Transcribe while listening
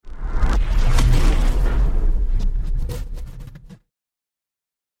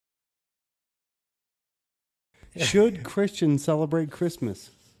Should Christians celebrate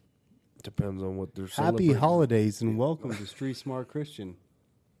Christmas? Depends on what they're Happy celebrating. holidays and welcome to Street Smart Christian.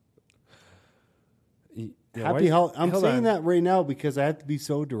 Yeah, Happy holidays. I'm hold saying on. that right now because I have to be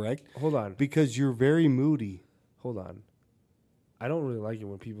so direct. Hold on. Because you're very moody. Hold on. I don't really like it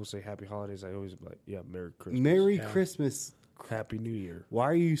when people say happy holidays. I always be like, yeah, Merry Christmas. Merry Christmas. Happy New Year. Why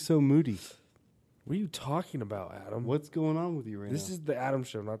are you so moody? What are you talking about, Adam? What's going on with you right This now? is the Adam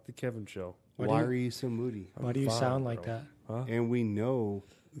show, not the Kevin show. Why are you so moody? Why do you fine, sound like bro. that? Huh? And we know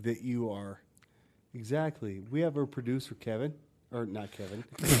that you are. Exactly. We have our producer, Kevin. Or not Kevin.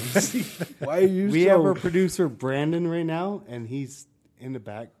 Why are you We so... have our producer, Brandon, right now, and he's in the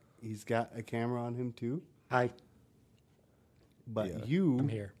back. He's got a camera on him, too. Hi, But Yeah. I'm you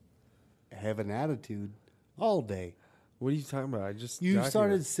here. have an attitude all day. What are you talking about? I just You got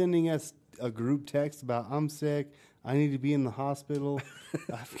started here. sending us a group text about, I'm sick. I need to be in the hospital.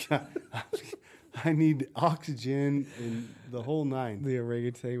 I need oxygen and the whole nine. The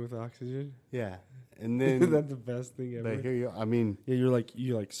orangutan with oxygen. Yeah. And Isn't then, that the best thing ever? but here you I mean, Yeah, you're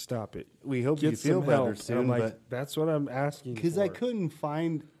like, stop it. we hope Get you feel some better help. And soon. I'm like, But that's what I'm asking because for. I couldn't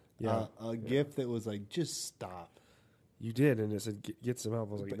find Yeah. a gift that was like, just stop. You did, and it said, get some help.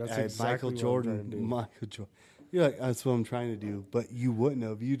 I was like, that's exactly Michael what Jordan. I'm trying to do. Michael Jordan. You're like, that's what I'm trying to do. But you wouldn't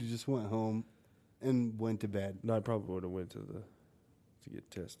have. You just went home and went to bed. No, I probably would have went to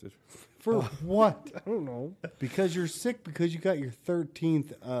get tested. For what? I don't know. Because you're sick because you got your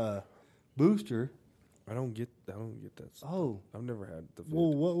 13th booster. I don't get that stuff. Oh. I've never had the vid.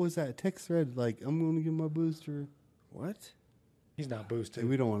 Well, what was that text thread? Like, I'm going to get my booster. What? He's not boosted.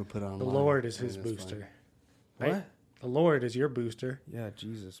 We don't want to put on The line. Lord is Yeah, his that's booster. What? Right? The Lord is your booster. Yeah,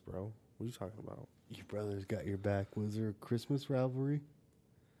 Jesus, bro. What are you talking about? fine. Your brother's got your back. Was there a Christmas rivalry?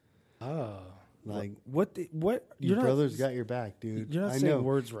 Oh. Like, What? What? your brother's got your back, dude. You're not I saying know.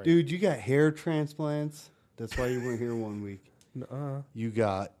 words right. Dude, you got hair transplants. That's why you weren't here one week. Nuh-uh. You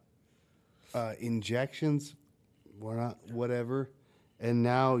got injections, whatever, and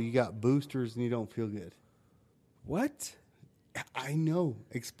now you got boosters and you don't feel good. What? I know.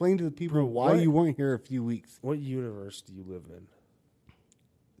 Explain to the people Bro, why what? you weren't here a few weeks. What universe do you live in?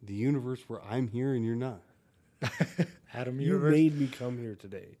 The universe where I'm here and you're not. Adam You Universe. made me come here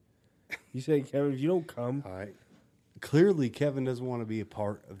today. You say, Kevin, if you don't come, All right. Clearly, Kevin doesn't want to be a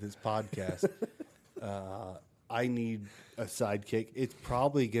part of this podcast. I need a sidekick. It's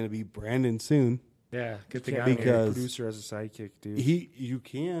probably going to be Brandon soon. Yeah, good thing can't I'm be here. a Because- producer as a sidekick, dude. You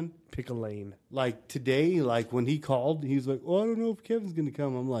can. Pick a lane. Like today, like when he called, he's like, "Well, I don't know if Kevin's going to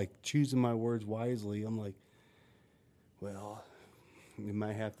come." I'm like choosing my words wisely. I'm like, "Well, it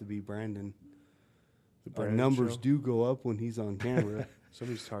might have to be Brandon." The Our Brandon numbers show. do go up when he's on camera.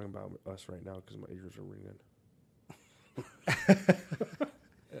 Somebody's talking about us right now because my ears are ringing.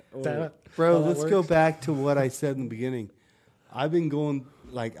 Bro, How that let's go works? back to what I said in the beginning. I've been going,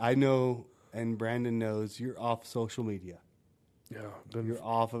 like, I know, and Brandon knows, you're off social media. Yeah, been, You're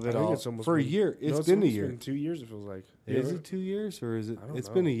off of I it think all it's almost for a been- year. no, It's been a almost year. Been 2 years. It feels like. Is it 2 years or is it? I don't It's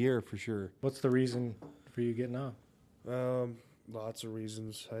been a know. year for sure. What's the reason for you getting off? Lots of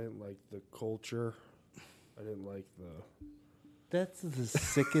reasons. I didn't like the culture. I didn't like the. That's the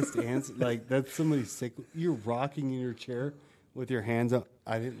sickest answer. Like, that's somebody sick. You're rocking in your chair with your hands up.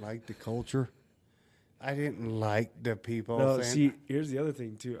 I didn't like the culture. I didn't like the people. No, saying, see, here's the other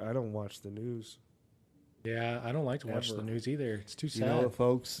thing too. I don't watch the news. Yeah, I don't like to watch Ever. the news either. It's too you sad. know what,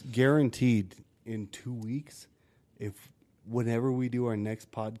 folks? Guaranteed in 2 weeks, if whenever we do our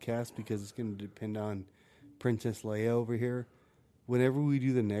next podcast, because it's going to depend on Princess Leia over here. Whenever we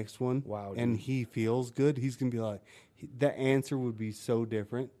do the next one, Wow, and dude. he feels good, he's going to be like, the answer would be so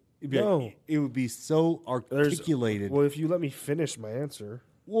different. It'd be No. like, it would be so articulated. Well, if you let me finish my answer,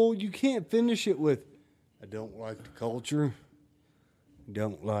 Well, you can't finish it with, I don't like the culture.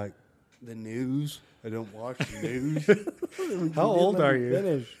 Don't like the news. I don't watch the news. How old are you?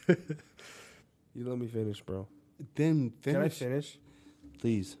 Finish. You let me finish, bro. Then finish. Can I finish?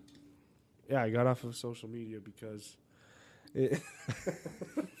 Please. Yeah, I got off of social media because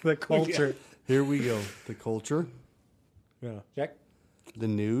The culture. Here we go. The culture, Check. the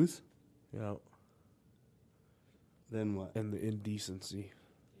news, yeah, then what? and the indecency.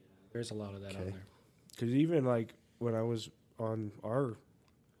 There's a lot of that on Okay. there. Because even like when I was on our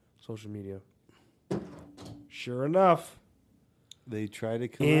social media, sure enough, They try to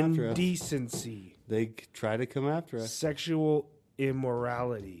come after us. indecency, Try to come after us. sexual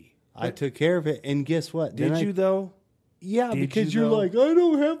immorality. I took care of it, and guess what? Did you though? Yeah, Did because you, you're though? like, I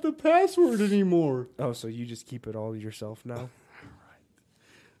don't have the password anymore. Oh, so you just keep it all yourself now?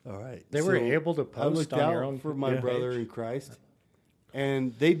 All right. They were able to I post looked on out your own for my page. brother in Christ,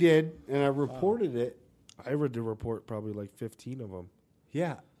 and they did, and I reported it. I read the report, probably like 15 of them.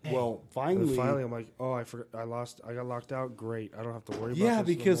 Yeah. Well, And finally, finally, I'm like, oh, I forgot. I got locked out. Great. I don't have to worry about yeah,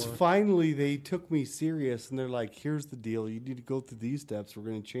 this because no more. finally they took me serious and they're like, here's the deal. You need to go through these steps. We're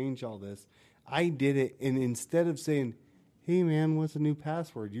going to change all this. I did it. And instead of saying, hey, man, what's a new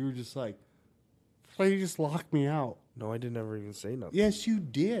password? You were just like, why you just locked me out? No, I didn't ever even say nothing. Yes, you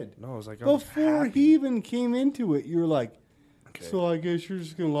did. No, I was like, Before happy. he even came into it, you were like, Okay. so I guess you're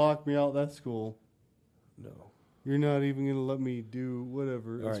just going to lock me out. That's cool. No. You're not even going to let me do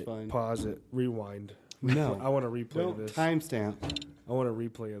whatever. All It's right, fine. pause it. Rewind. No. I want to replay Don't this. timestamp. I want a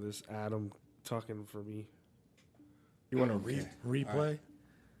replay of this Adam talking for me. You want to replay? Replay.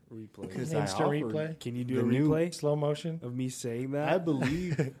 Because Instant I offered replay? Can you do the a new- replay Slow motion? of me saying that? I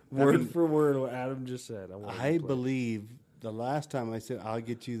believe word for word what Adam just said. Want a I replay. believe the last time I said I'll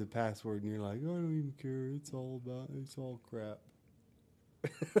get you the password, and you're like, I don't even care. It's all crap.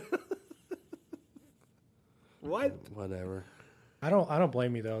 What? Whatever. I don't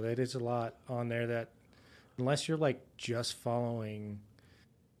blame you though. That is a lot on there that unless you're like just following,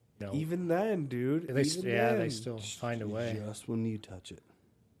 you know, Even then, dude. they even yeah then. they still find a way. Just when you touch it.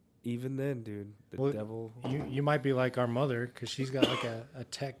 Even then, dude. The Well, devil. You might be like our mother because she's got like a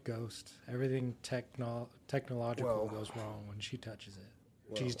tech ghost. Everything technological Well, goes wrong when she touches it.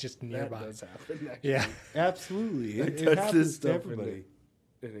 Well, She's just that nearby. does happen, actually. Yeah. Absolutely. I It touch happens this to stuff and everybody.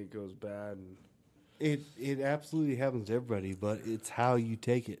 And it goes bad. And It absolutely happens to everybody, but it's how you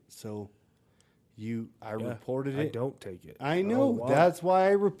take it. So I yeah, reported I it. don't take it. I don't know. want it. That's why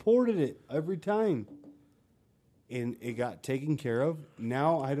I reported it every time. And it got taken care of.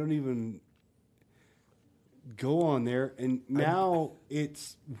 Now I don't even go on there. And now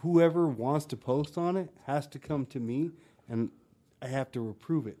it's whoever wants to post on it has to come to me and I have to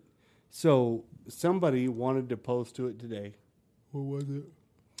approve it. So somebody wanted to post to it today. What was it?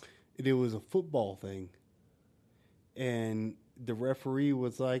 And it was a football thing. And the referee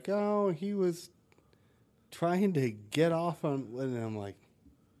was like, oh, he was trying to get off on, and I'm like,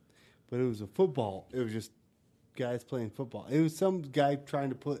 but it was a football. It was just guys playing football. It was some guy trying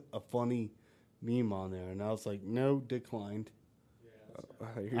to put a funny meme on there, and I was like, no, declined.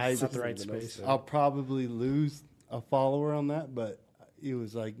 I- Not the right space. I'll probably lose a follower on that, but it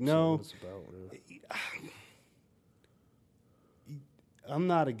was like, no, That's what it's about, yeah. I'm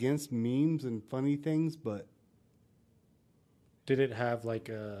not against memes and funny things, but Did it have like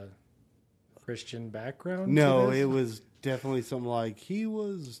a Christian background? to no, this? it was definitely something like he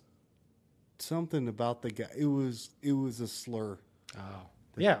was something about the guy. It was a slur. Oh,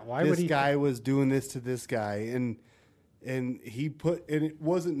 yeah. Why This would he? guy was doing this to this guy, and he put, and it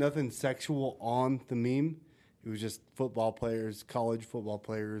wasn't nothing sexual on the meme. It was just football players, college football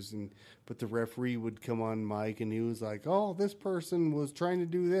players, but the referee would come on mic and he was like, "Oh, this person was trying to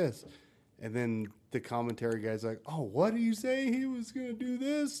do this," and then the commentary guy's like, "Oh, what do you say? He was going to do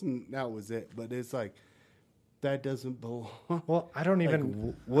this," and that was it. But it's like that doesn't belong. Well, I don't Like,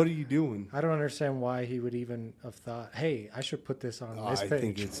 even. what are you doing? I don't understand why he would even have thought, "Hey, I should put this on this I page."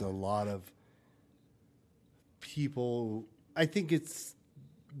 think it's a lot of people. I think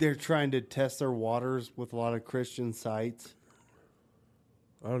they're trying to test their waters with a lot of Christian sites.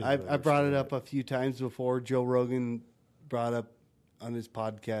 I brought it up a few times before. Joe Rogan brought up on his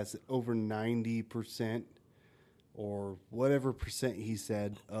podcast that over 90% or whatever percent he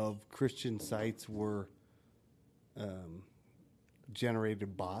said of Christian sites were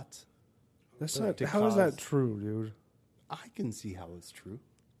generated bots. That's to not. How is that cause- true, dude? I can see how it's true.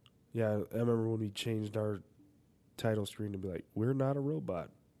 Yeah, I remember when we changed our title screen to be like, "We're not a robot."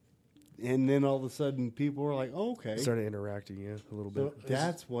 And then all of a sudden people were like, oh, okay. Started interacting, yeah, a little So bit.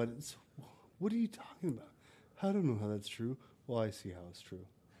 That's what it's. What are you talking about? I don't know how that's true. Well, I see how it's true.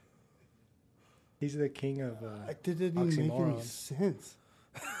 He's the king of. It didn't even make any oxymorons. sense.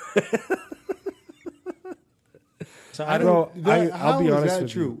 So I Bro, don't. That, I'll how be is honest that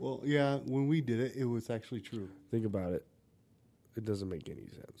with true? you. Well, yeah, when we did it, it was actually true. Think about it. It doesn't make any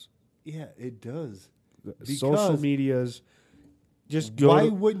sense. Yeah, it does. Social Because- medias. Just go. Why to,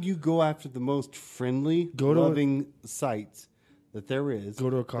 wouldn't you go after the most friendly, Go to- loving sites that there is? Go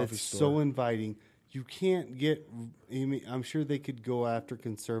to a coffee that's store. so inviting. You can't get. I mean, I'm sure they could go after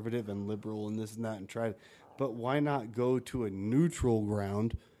conservative and liberal and this and that and try. But why not go to a neutral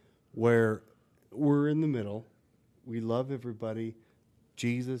ground where we're in the middle? We love everybody.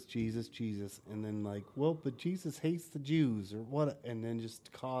 Jesus, Jesus, Jesus, and then like, well, but Jesus hates the Jews or what, and then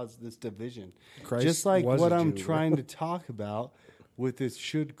just cause this division. Christ Just like was what a I'm Jew. trying to talk about with this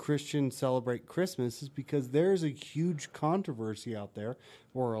should Christians celebrate Christmas is because there's a huge controversy out there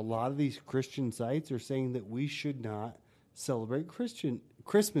where a lot of these Christian sites are saying that we should not celebrate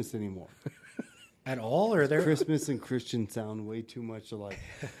Christmas anymore. at all, or they're Christmas and Christian sound way too much alike.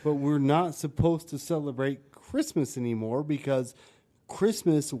 But we're not supposed to celebrate Christmas anymore because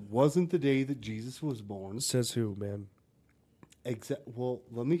Christmas wasn't the day that Jesus was born. Says who, man? Well,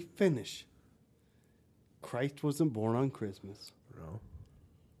 let me finish. Christ wasn't born on Christmas. No.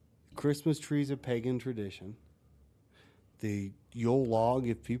 Christmas tree's a pagan tradition. The Yule log,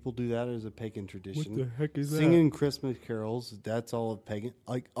 if people do that, is a pagan tradition. What the heck is that? Singing Christmas carols, that's all of pagan.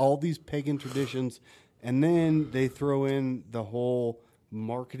 Like all these pagan traditions, and then they throw in the whole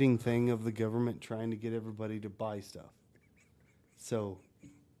marketing thing of the government trying to get everybody to buy stuff. So,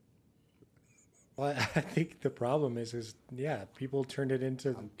 well, I think the problem is yeah, people turned it into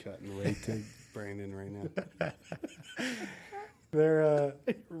I'm cutting right to Brandon right now. they're.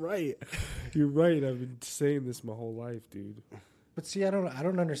 Right. You're right. I've been saying this my whole life, dude. But see, I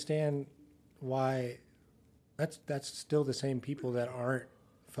don't understand why. That's still the same people that aren't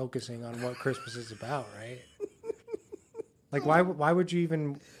focusing on what Christmas is about, right? Like, why would you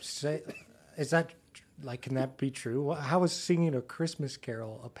even say? Is that like, can that be true? How is singing a Christmas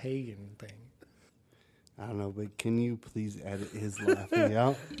carol a pagan thing? I don't know, but can you please edit his laughing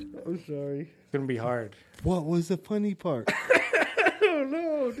out? I'm sorry. It's gonna be hard. What was the funny part? I don't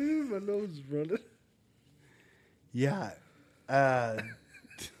know, dude. My nose is running. Yeah.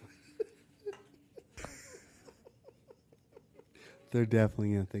 They're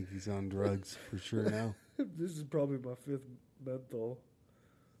definitely going to think he's on drugs for sure now. This is probably my 5th menthol.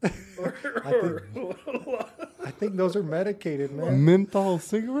 I think those are medicated, A man. menthol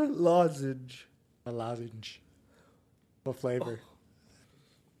cigarette? Lozenge. A lozenge. What flavor?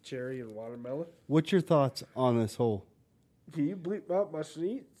 Cherry and watermelon. What's your thoughts on this whole? Can you bleep out my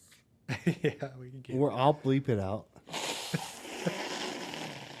sneeze? Yeah, we can get. I'll bleep it out.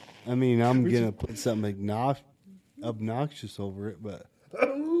 I mean, I'm going to put something obnoxious over it, but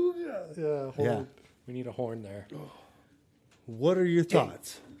Yeah, horn. Yeah. We need a horn there. what are your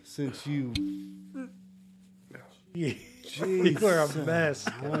thoughts since you... You Jeez. are a mess.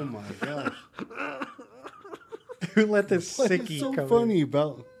 Oh, my gosh. Who let this What's sickie so come funny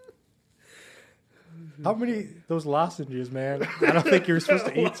about... in? How many those lozenges, man? I don't think you're supposed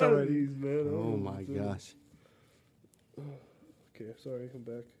to eat so many. Oh, my gosh. Okay, sorry, I'm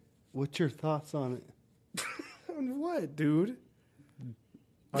back. What's your thoughts on it? On what, dude?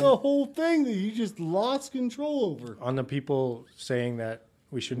 The whole thing that you just lost control over. On the people saying that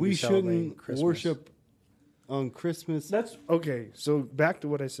we shouldn't We be celebrating shouldn't Christmas. worship on Christmas. That's okay. So back to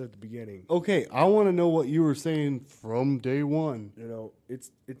what I said at the beginning. Okay, I want to know what you were saying from day one. You know, it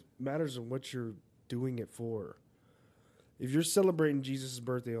matters on what you're doing it for. If you're celebrating Jesus'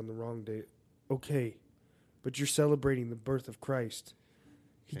 birthday on the wrong day, okay, but you're celebrating the birth of Christ.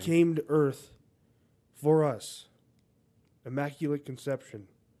 He came to earth for us. Immaculate conception.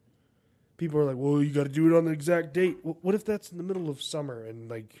 People are like, well, you got to do it on the exact date. What if that's in the middle of summer and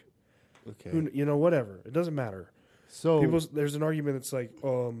like, Okay. whatever. It doesn't matter. So There's an argument that's like,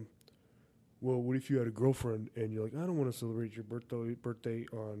 well, what if you had a girlfriend and you're like, I don't want to celebrate your birthday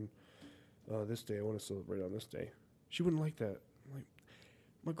on this day. I want to celebrate on this day. She wouldn't like that. I'm like,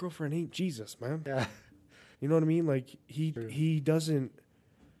 my girlfriend ain't Jesus, man. Yeah. You know what I mean? Like True. he doesn't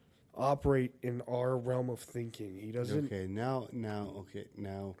operate in our realm of thinking. He doesn't. okay, now, yeah,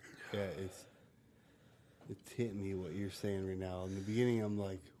 it's hitting me what you're saying right now. In the beginning, I'm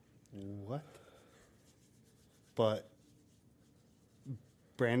like, what? But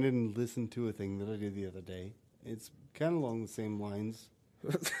Brandon listened to a thing that I did the other day. It's kind of along the same lines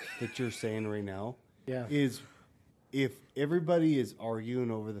that you're saying right now. Yeah. Is if everybody is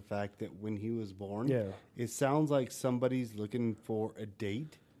arguing over the fact that when he was born, Yeah. it sounds like somebody's looking for a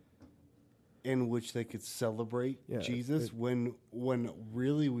date in which they could celebrate Yeah, Jesus when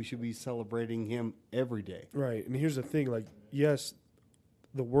really we should be celebrating him every day. Right. And here's the thing, like, yes,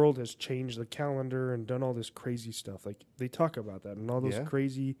 the world has changed the calendar and done all this crazy stuff. Like, they talk about that and all those Yeah.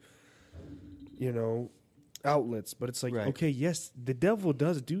 crazy, outlets. But it's like, Right. okay, yes, the devil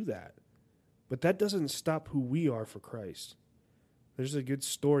does do that. But that doesn't stop who we are for Christ. There's a good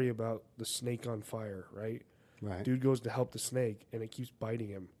story about the snake on fire, right? Right. Dude goes to help the snake and it keeps biting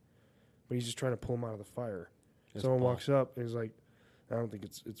him. But he's just trying to pull him out of the fire. That's Someone Paul. walks up and is like, I don't think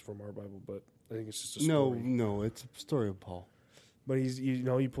it's from our Bible, but I think it's just a No, story. no, it's a story of Paul. But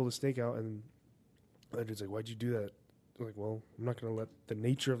you pull the snake out, and the dude's like, "Why'd you do that?" I'm like, well, I'm not going to let the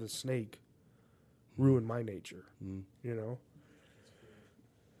nature of the snake ruin my nature,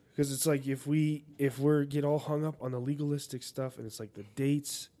 Because it's like if we're get all hung up on the legalistic stuff, and it's like the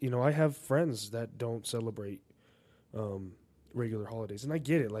dates. I have friends that don't celebrate regular holidays, and I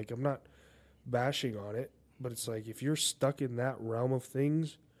get it. Like, I'm not bashing on it, but it's like if you're stuck in that realm of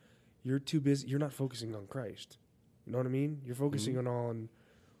things, you're too busy. You're not focusing on Christ. You know what I mean? You're focusing Mm-hmm. on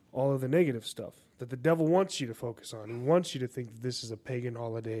all of the negative stuff that the devil wants you to focus on. He wants you to think that this is a pagan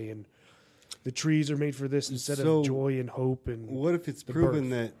holiday and the trees are made for this instead So, of joy and hope. And What if it's the proven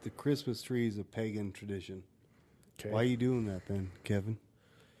birth. that the Christmas tree is a pagan tradition? Okay. Why are you doing that then, Kevin?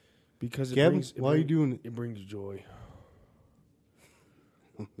 Because Kevin, why are you doing it? It brings joy.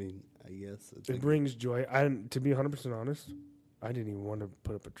 I mean, I guess it's It brings joy. To be 100% honest, I didn't even want to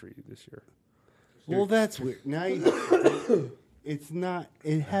put up a tree this year. well, that's weird. Now it's not.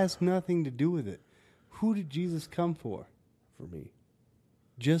 It has nothing to do with it. Who did Jesus come for? For me.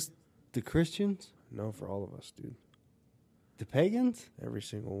 Just the Christians, No, for all of us, dude. the pagans, Every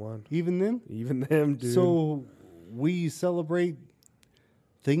single one. even them. Even them, dude. So we celebrate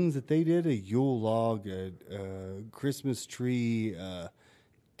things that they did: a Yule log, a Christmas tree,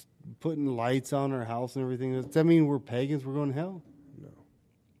 putting lights on our house and everything. Does that mean we're pagans? We're going to hell? No.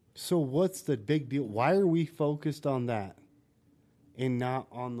 So what's the big deal? Why are we focused on that and not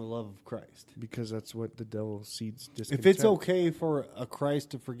on the love of Christ? Because that's what the devil seeds If discontent. it's okay for a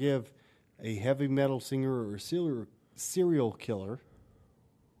Christ to forgive a heavy metal singer or a serial killer,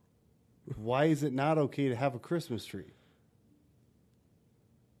 why is it not okay to have a Christmas tree?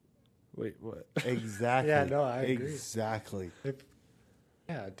 Wait, what? Exactly. Yeah, no, I agree. Exactly.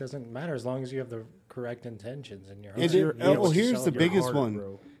 Yeah, it doesn't matter as long as you have the correct intentions in your And heart. it- You know well, what to here's the celebrate. biggest heart, one: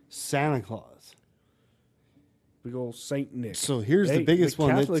 bro. Santa Claus. Big old Saint Nick. So here's the biggest the one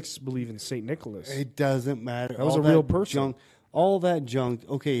that's- Catholics believe in Saint Nicholas. It doesn't matter. That was All a real person. Junk, all that junk.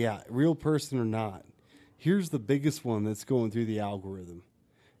 Okay, yeah, real person or not. Here's the biggest one that's going through the algorithm.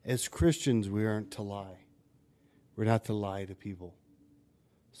 As Christians, we aren't to lie. We're not to lie to people.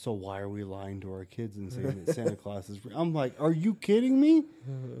 So why are we lying to our kids and saying that Santa Claus is real? I'm like, are you kidding me?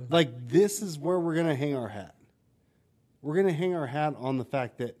 Like, this is where we're going to hang our hat. We're going to hang our hat on the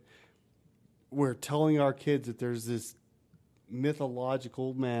fact that we're telling our kids that there's this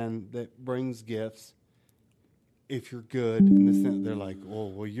mythological man that brings gifts. If you're good, and this, and that, they're like, oh,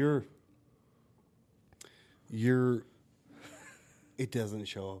 well, you're. It doesn't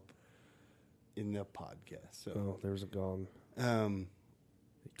show up in the podcast. So, Oh, there's a gong. um,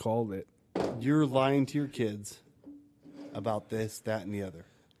 He called it. you're lying to your kids about this, that, and the other.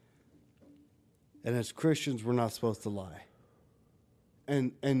 And as Christians, we're not supposed to lie.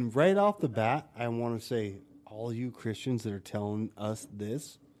 And right off the bat, I want to say, all you Christians that are telling us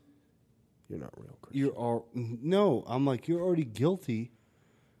this, You're not real Christian. you are no. I'm like, you're already guilty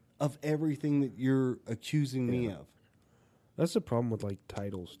of everything that you're accusing me of. That's the problem with like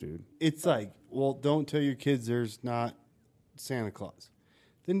titles, dude. It's like, well, don't tell your kids there's not Santa Claus.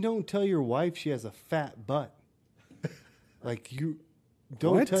 Then don't tell your wife she has a fat butt. Like you,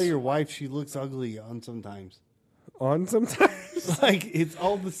 don't What? tell your wife she looks ugly on sometimes. On sometimes. Like it's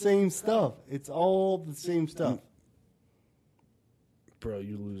all the same stuff. It's all the same stuff. Bro,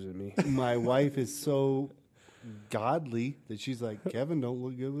 you losing me. My wife is so godly that she's like, Kevin don't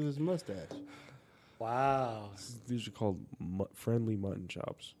look good with his mustache. Wow. These are called friendly mutton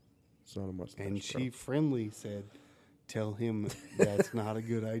chops. It's not a mustache. And bro. she friendly said, tell him that's not a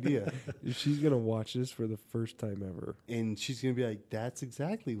good idea. If she's gonna watch this for the first time ever, And she's going to be like, that's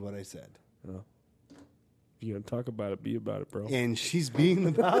exactly what I said. if you're gonna talk about it, be about it, bro. And she's being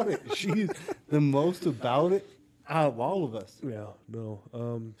about it. She's the most about it out of all of us. Yeah, no.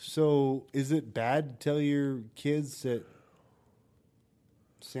 So is it bad to tell your kids that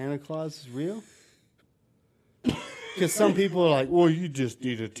Santa Claus is real? Because some people are like, well, you just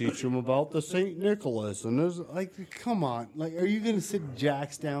need to teach them about the St. Nicholas. And there's like, come on. Like, are you going to sit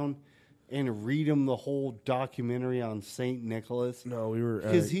Jax down and read him the whole documentary on St. Nicholas? No, we were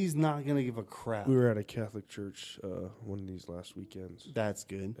Because he's not going to give a crap. we were at a Catholic church one of these last weekends. That's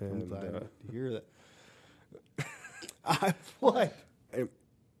good. I'm And, glad to hear that. What? Can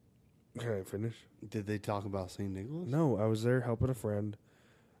I finish? Did they talk about St. Nicholas? No, I was there helping a friend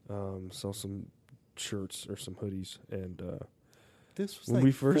sell some shirts or some hoodies, and This was When like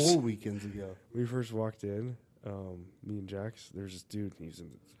we first- 4 weekends ago. we first walked in. Me and Jax, there's this dude. He's in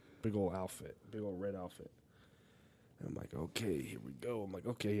this big old outfit, big old red outfit. And I'm like, okay, here we go. I'm like,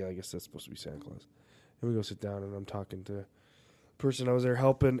 okay, yeah, I guess that's supposed to be Santa Claus. And we go sit down, and I'm talking to the person I was there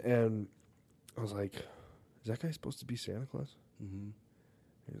helping, and I was like, is that guy supposed to be Santa Claus? Mm-hmm.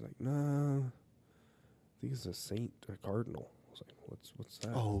 He was like, nah, I think it's a cardinal. I was like, what's that?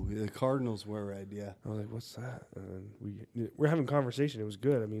 Oh, the Cardinals wear red, yeah. I was like, what's that? And we're having a conversation. It was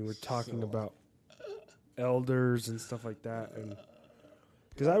good. I mean, we're talking So- about elders and stuff like that. And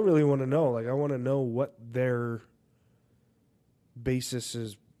because I really want to know, like, I want to know what their basis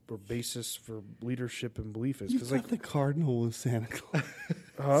is or basis for leadership and belief is. You Because thought the cardinal was Santa Claus.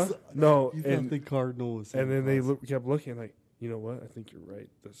 huh? No, You thought the cardinal was Santa and then they Claus. kept looking like, you know what? I think you're right.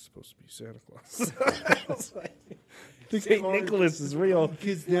 That's supposed to be Santa Claus. St. Nicholas is real.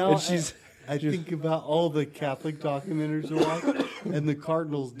 Because now And she's I think about all the Catholic documentaries I watch, and the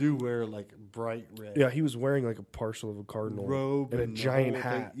cardinals do wear like bright red Yeah, he was wearing like a partial of a cardinal robe and a the giant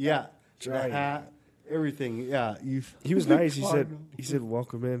whole thing. hat. Yeah, Giant. the hat, everything. Yeah, He was nice. He Cardinal. said,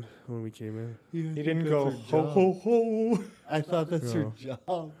 "Welcome in" when we came in. He didn't go ho ho ho. I thought that's her No.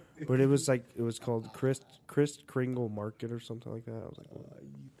 job. But it was called Chris Kringle Market or something like that. I was like,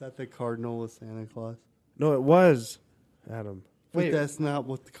 You thought the cardinal was Santa Claus, no, it was Adam. but Wait. that's not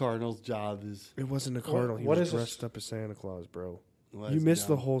what the cardinal's job is. It wasn't a cardinal. He what was is this? dressed up as Santa Claus, bro. Was You missed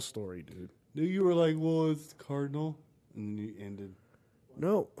the dumb. whole story, dude. No, you were like, "Well, it's the cardinal," and then you ended.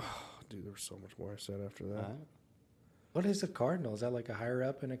 No, dude, there was so much more I said after that. Alright. What is a cardinal? Is that like a higher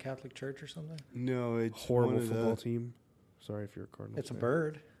up in a Catholic church or something? No, it's Horrible one of football the, team. Sorry if you're a Cardinals It's a fan.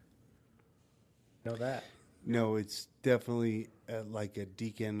 bird. Know that. No, it's definitely like a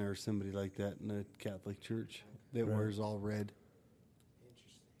deacon or somebody like that in a Catholic church that Right. wears all red.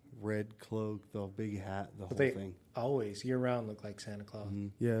 Red cloak, the big hat, the whole But they thing. always year round look like Santa Claus. Mhm.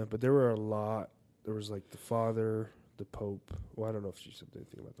 Yeah, but there were a lot. There was like the Father, the Pope. Well, I don't know if she said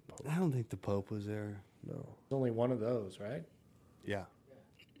anything about the Pope. I don't think the Pope was there. No, There's only one of those, right? Yeah.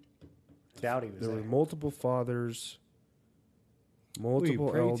 Doubt he was there there. were multiple fathers, Well, you multiple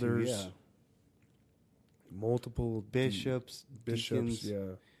pray to, elders, yeah. multiple Bishops, bishops. deacons,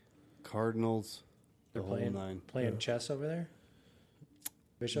 Yeah, cardinals, the They're whole playing nine. playing Yeah. chess over there.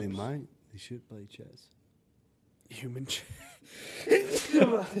 Bishops. They might. They should play chess. human.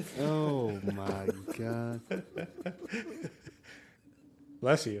 Oh my God!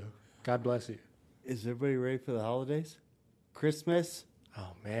 Bless you. God bless you. Is everybody ready for the holidays? Christmas?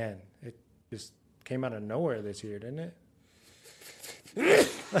 Oh man, it just came out of nowhere this year, didn't it?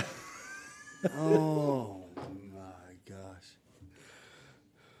 Oh my gosh!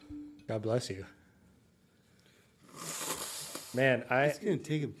 God bless you. Man, It's gonna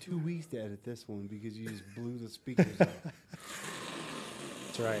take him 2 weeks to edit this one because you just blew the speakers out.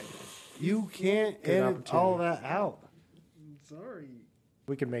 that's right. You can't Good edit all that out. Sorry,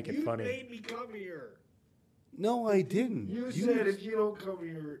 We can make it funny. me come here. No, I didn't. You said if you don't come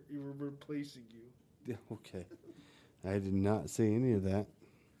here, we're replacing you. Yeah, okay. I did not say any of that.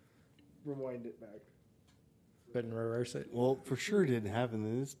 Rewind it back. Couldn't reverse it. Well, for sure didn't happen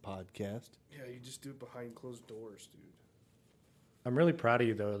in this podcast. Yeah, you just do it behind closed doors, dude. I'm really proud of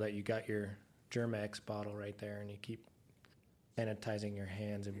you though that you got your Germ-X bottle right there and you keep sanitizing your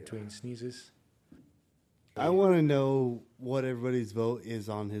hands in between sneezes. I want to know what everybody's vote is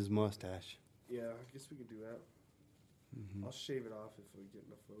on his mustache. Yeah, I guess we could do that. I'll shave it off if we get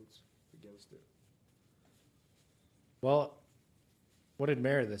enough votes against it. Well, what did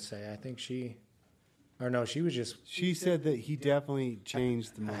Meredith say? I think she was just She said that he definitely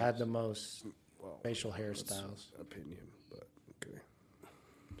changed the most. had the most Well, facial that's hairstyles. opinion, but okay.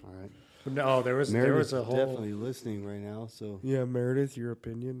 All right. No, there was Meredith's a whole definitely listening right now, so Yeah, Meredith, your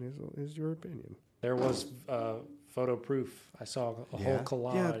opinion is your opinion. there was photo proof. I saw a Yeah? whole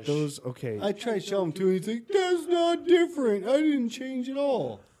collage. Yeah, those okay. I tried to show him too. He's like, "That's not different. I didn't change at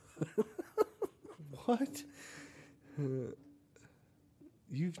all." What?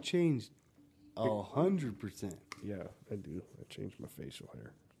 You've changed 100%. Yeah, I do. I changed my facial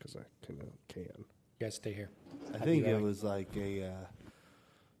hair because I can. You guys stay here. I I'd think be it like- was like a.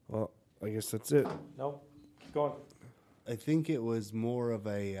 Well, I guess that's it. Nope. Keep going. I think it was more of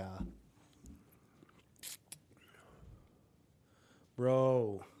a.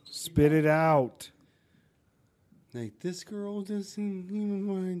 Bro, spit it out. Like, this girl doesn't even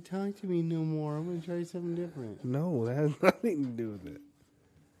want to talk to me no more. I'm going to try something different. No, that has nothing to do with it.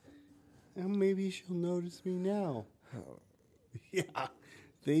 And maybe she'll notice me now. Yeah,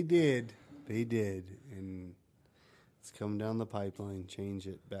 they did. They did. And it's coming down the pipeline. Change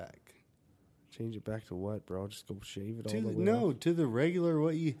it back. Change it back to what, bro? Just go shave it all To the the, way no, off? to the regular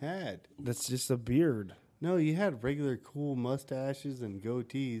what you had. That's just a beard. No, you had regular cool mustaches and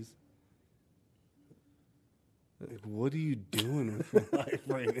goatees. Like, what are you doing with your life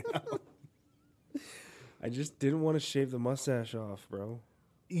right now? I just didn't want to shave the mustache off, bro.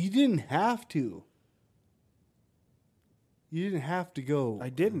 You didn't have to. You didn't have to go. I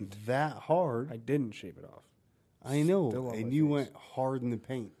didn't. that hard. I didn't shave it off. I know, Still on and my you face. went hard in the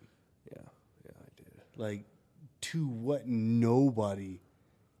paint, Yeah, I did. like to what nobody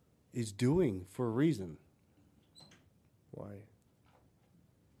is doing for a reason. Why?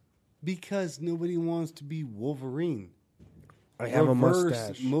 Because nobody wants to be Wolverine. I have a Reverse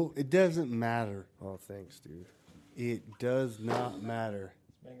mustache. It doesn't matter. Oh, thanks, dude. It does not matter.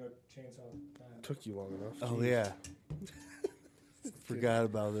 Mango chainsaw. Took you long enough. Oh Jeez. yeah. Forgot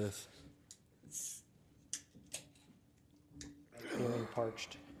about this. Feeling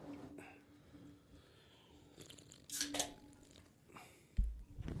parched.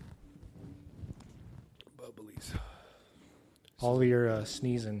 Bubblies. All of your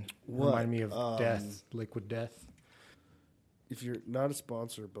sneezing What? remind me of death, liquid death. If you're not a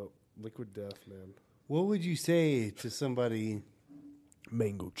sponsor, but Liquid Death, man. What would you say to somebody?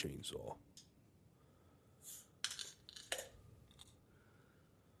 Mango chainsaw.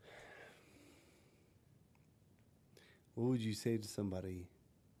 What would you say to somebody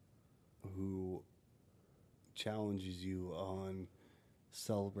who challenges you on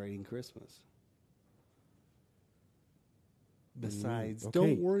celebrating Christmas? Besides, okay,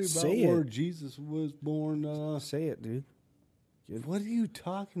 don't worry about say where it. Jesus was born. Say it, dude. What are you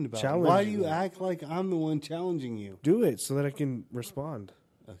talking about? Challenge Why do you me. act like I'm the one challenging you? Do it so that I can respond.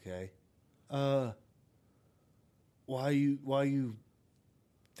 Okay. Why you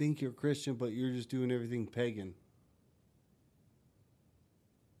think you're Christian but you're just doing everything pagan?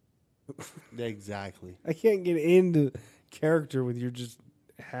 Exactly. I can't get into character with your just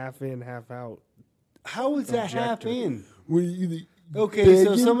half in, half out. How is that half Objector. in? What are you, Okay,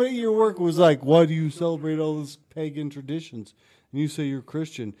 so somebody at your work was like, "Why do you celebrate all these pagan traditions?" And you say you're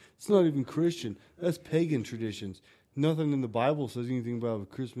Christian. It's not even Christian. That's pagan traditions. Nothing in the Bible says anything about a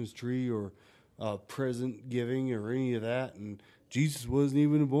Christmas tree or present giving or any of that. And Jesus wasn't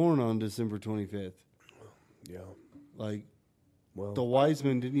even born on December 25th. Yeah. Like, Well, the wise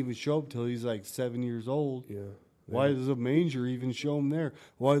men didn't even show up till he's like 7 years old. yeah. Why does a manger even show him there?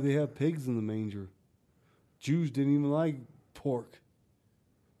 Why do they have pigs in the manger? Jews didn't even like pork.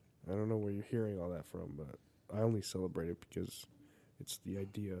 I don't know where you're hearing all that from, but I only celebrate it because it's the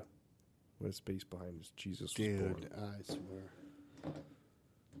idea. What it's based behind is Jesus was born. Dude, I swear.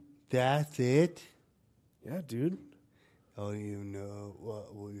 That's it? Yeah, dude. I don't even know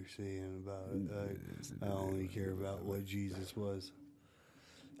what you're saying about it. I only care about what Jesus was.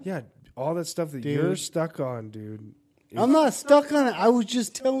 Yeah, all that stuff that Dude. you're stuck on, dude. I'm not stuck on it. I was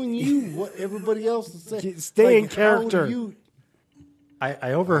just telling you what everybody else is saying. Stay in how do character. you-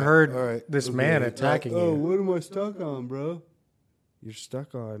 I overheard All right. this Okay. man attacking Oh, you. what am I stuck on, bro? You're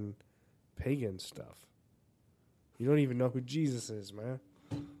stuck on pagan stuff. You don't even know who Jesus is, man.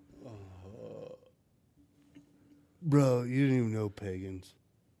 Bro, you didn't even know pagans.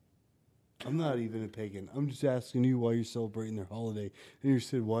 I'm not even a pagan. I'm just asking you why you're celebrating their holiday. And you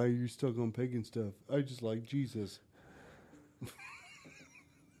said, why are you stuck on pagan stuff? I just like Jesus.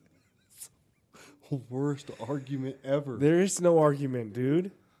 Worst argument ever. There is no argument,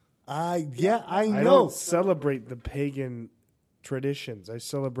 dude. I I know. don't celebrate the pagan traditions. I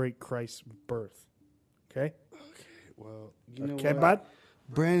celebrate Christ's birth. Okay? Well, you know Okay, what? bud?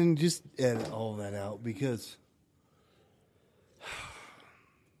 Brandon, just edit all that out because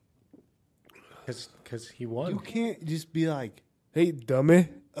Because he you won. can't just be like, Hey, dummy.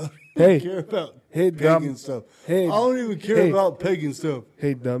 I Hey. don't care about Hey, pagan dumb. stuff. Hey. I don't even care Hey. about pagan stuff.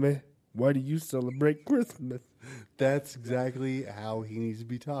 Hey, dummy. Why do you celebrate Christmas? That's exactly how he needs to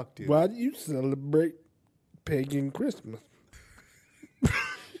be talked to. Why do you celebrate pagan Christmas?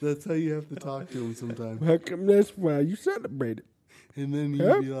 That's how you have to talk to him sometimes. How come that's why you celebrate it? And then you'd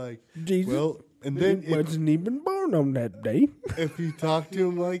Huh? be like, Jesus well, and then if, wasn't even born on that day. if you talk to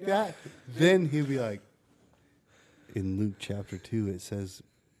him like that, then he'll be like, in Luke chapter 2, it says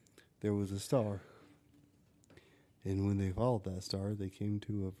there was a star. And when they followed that star, they came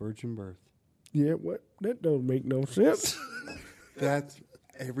to a virgin birth. Yeah, what? That don't make no sense. That's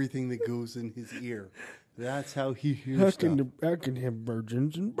everything that goes in his ear. That's how he hears How stuff. can have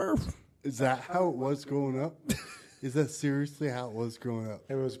virgins in birth? Is that how it was growing up? Is that seriously how it was growing up?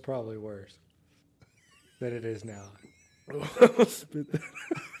 It was probably worse than it is now. Spit that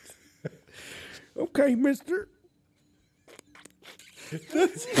out. Okay, mister.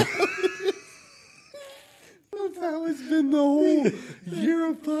 That's how it's been the whole year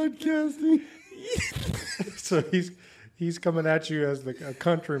of podcasting. So he's coming at you as a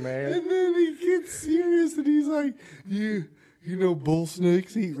country man. And then he gets serious and he's like, you know bull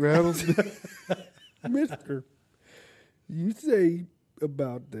snakes eat rattlesnakes? Mister, you say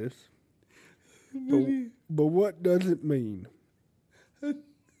about this, but what does it mean?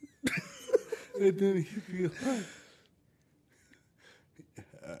 And then he'd be like,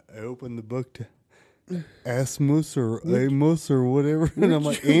 I opened the book to Asmus or Amos or whatever. And I'm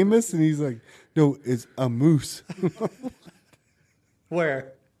like, Amos? And he's like, no, it's a moose.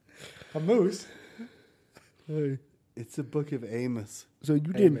 Where? A moose? Hey, It's the book of Amos. So you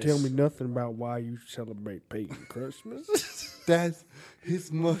didn't tell Amos. me nothing about why you celebrate pagan Christmas. That's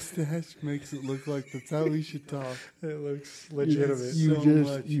his mustache makes it look like that's how he should talk. It looks legitimate. You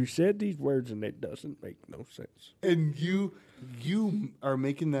so much. You said these words and it doesn't make no sense. And you are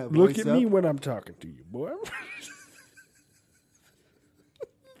making that voice Look at up. me when I'm talking to you, boy.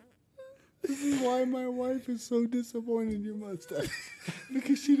 This is why my wife is so disappointed in your mustache.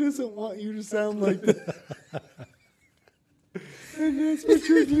 Because she doesn't want you to sound like that. And that's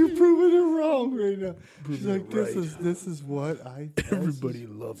what you're proving it wrong right now. She's like, this is what I thought. Everybody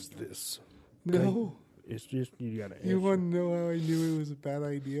loves this. No. It's just you gotta answer. You want to know how I knew it was a bad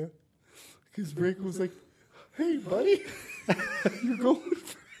idea? Because Rick was like, hey, buddy, you're going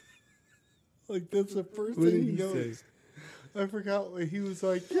for... Like, that's the first What thing did he he knows. say? I forgot what he was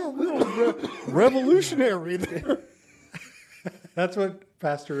like. Yeah, that was revolutionary there. That's what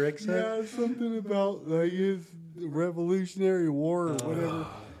Pastor Rick said. Yeah, something about like his Revolutionary War or whatever.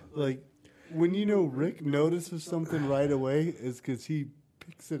 Like when you know Rick notices something right away, is because he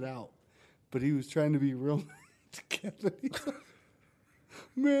picks it out. But he was trying to be real to Kevin. He's like,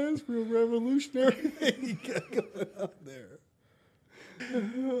 man, it's real revolutionary thing you got going on there.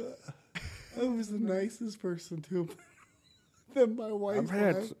 I was the nicest person to him. Then my wife.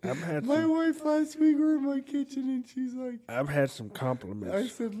 My wife last week were in my kitchen and she's like, I've had some compliments. I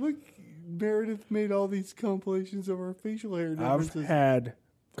said, look, Meredith made all these compilations of our facial hair I've differences. had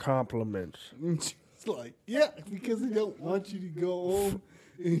compliments. And she's like, yeah, because they don't want you to go home.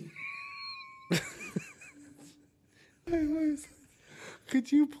 My wife's like,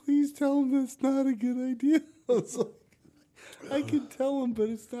 could you please tell him that's not a good idea? I was like, I can tell him, but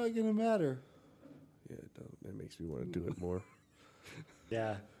it's not going to matter. Yeah, it does. That makes me want to do it more.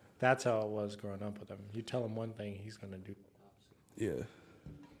 Yeah, that's how it was growing up with him. You tell him one thing, he's going to do. Yeah.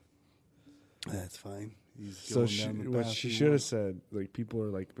 That's fine. He's So going down the what path she he should have wants. said, like people are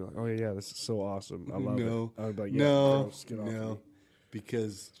like, oh yeah, this is so awesome. I love No. it. I would be like, yeah, No, gross, get off me. no.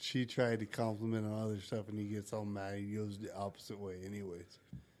 Because she tried to compliment on other stuff and he gets all mad. He goes the opposite way anyways.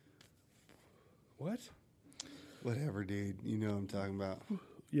 What? Whatever, dude. You know what I'm talking about.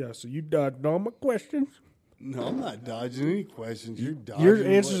 Yeah, so you dodged all my questions. No, I'm not dodging any questions. You're dodging. Your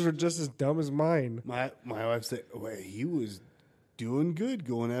answers what- are just as dumb as mine. My wife said, well, he was doing good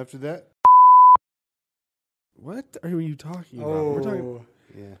going after that. What are you talking about?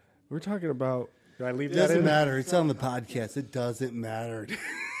 Yeah. We're talking about. Do I leave It that doesn't in? matter. It's on the podcast. It doesn't matter.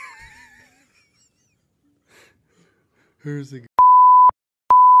 Here's a.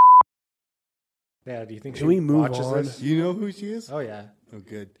 Yeah, do you think Can she we move watches on? this? You know who she is? Oh, yeah. Oh,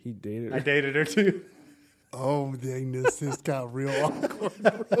 good. He dated. I dated her, too. Oh, dang, this got real awkward.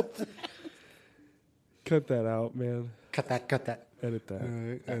 Cut that out, man. Cut that. Edit that. All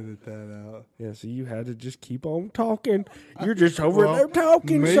right, edit that out. Yeah, so you had to just keep on talking. You're just over Well, there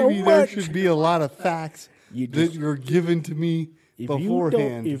talking maybe so there much. should be a lot of facts You that just- you're given to me If you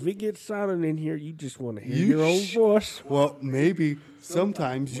beforehand. don't, if it gets silent in here, you just want to hear You your own voice. Well, maybe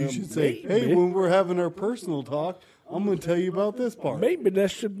sometimes you should say, maybe. hey, when we're having our personal talk, I'm going to tell you about this part. Maybe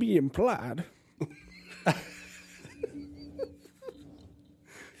that should be implied.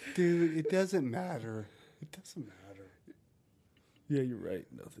 Dude, it doesn't matter. It doesn't matter. Yeah, you're right.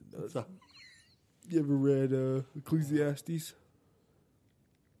 Nothing does. So- You ever read Ecclesiastes?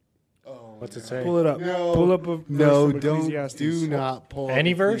 What's it say? Pull it up. No. Pull up a verse No, from don't. Ecclesiastes. Do not pull up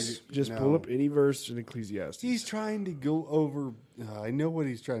Any verse? Just No. pull up any verse in Ecclesiastes. He's trying to go over. I know what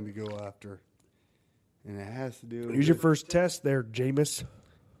he's trying to go after. And it has to do Here's your with first test there, Jameis.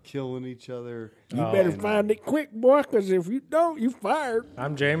 killing each other. You better and find it quick, boy, because if you don't, you fired.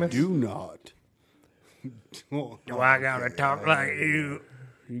 I'm Jameis. Do not. Do I gotta talk like you?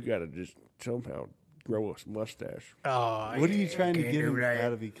 You got to just somehow grow a mustache. Oh, What are you trying to can't get do him that.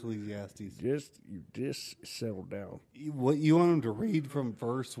 out of Ecclesiastes? You just settle down. What you want him to read from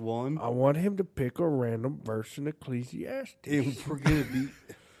verse 1? I want him to pick a random verse in Ecclesiastes. If we're gonna be,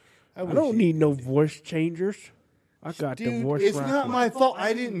 I don't need no voice changers. I got the Dude, voice. it's right not one. my fault.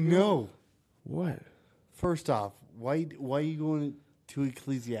 I didn't know. What? First off, why are you going to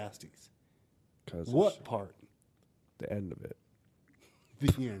Ecclesiastes? Because What part? the end of it.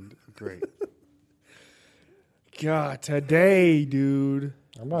 The end. Great. God, today, dude.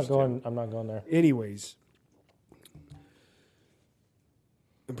 I'm not going there. Anyways,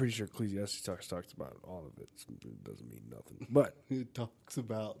 I'm pretty sure Ecclesiastes talks about all of it. It doesn't mean nothing, but It talks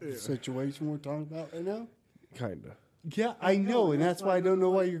about the situation we're talking about right now. kinda. Yeah, I know, and that's why I don't know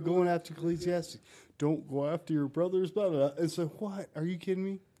why you're going after Ecclesiastes. Don't go after your brothers, blah, blah, blah. And so, what? Are you kidding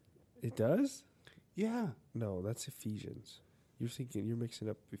me? It does? Yeah. No, that's Ephesians. You're mixing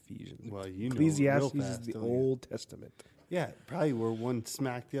up Ephesians. Well, you know, Ecclesiastes real is fast, the don't you? Old Testament. Yeah, probably where one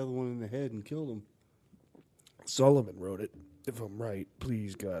smacked the other one in the head and killed him. Solomon wrote it. If I'm right,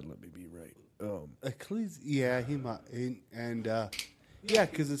 please God, let me be right. Yeah, he might, yeah,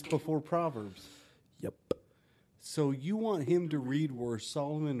 because it's before Proverbs. Yep. So you want him to read where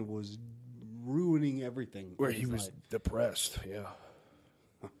Solomon was ruining everything, Where in he his was life. depressed. Yeah.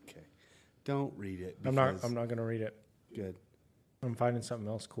 Okay, don't read it. I'm not because- going to read it. Good. I'm finding something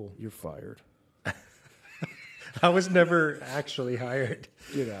else cool. You're fired. I was never actually hired.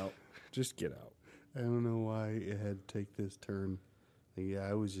 Get out. Just get out. I don't know why it had to take this turn. Yeah,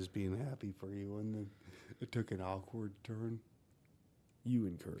 I was just being happy for you, and then it took an awkward turn. You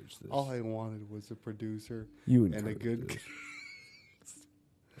encouraged this. All I wanted was a producer You and a encouraged good. this.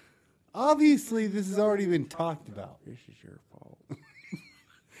 Obviously, this has already been talked about. This is your fault.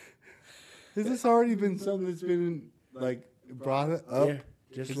 Has this already been something that's been like brought up? Yeah,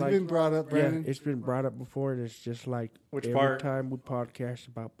 just Has like it been brought up, Brandon? yeah, it's been brought up before, and it's just like Which every part? time we podcast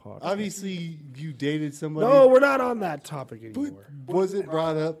about podcast. Obviously, you dated somebody. No, we're not on that topic but anymore. was it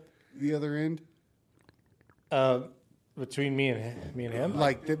brought up the other end? Between me and him?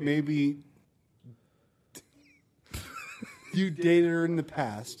 Like that maybe you dated her in the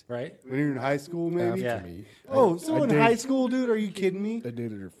past Right? when you were in high school, maybe? Yeah. Me. Oh, so I in dated- high school, dude? Are you kidding me? I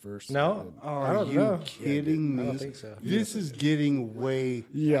dated her first. No. Are I don't you know. kidding me? I don't think so. This is getting way.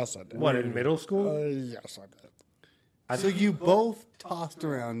 Yes, I did. What, in middle school? Yes, I did. So you both tossed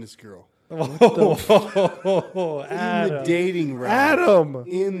around this girl Oh, in the dating realm. Adam.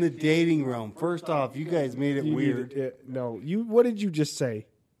 In the dating realm. First off, you guys made it You weird. needed it. No, you. What did you just say?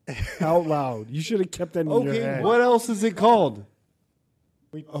 Out loud. You should have kept that in your Okay, head. what else is it called?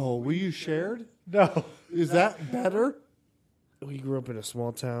 Were you shared? No. Is that better? We grew up in a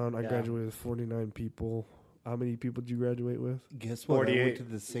small town. I Yeah. graduated with 49 people. How many people did you graduate with? Guess what? I 48. went to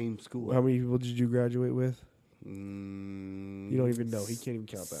the same school. How many people did you graduate with? You You don't even know. He can't even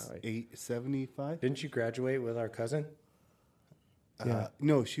count that high. 875? Didn't you graduate with our cousin? Yeah.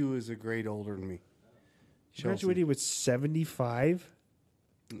 No, she was a grade older than me. You graduated with 75?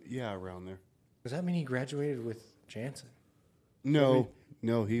 Yeah, around there. Does that mean he graduated with Jansen? No,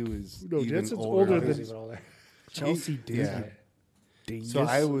 he was No, even Jensen's older. older He was than- even older. Chelsea did. Yeah. Dingus. So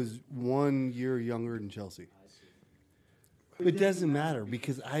I was 1 year younger than Chelsea. It doesn't matter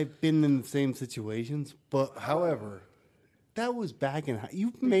because I've been in the same situations. But however, that was back in.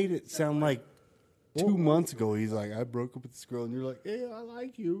 You made it sound like 2 months ago. He's like, I broke up with this girl, and you're like, hey, I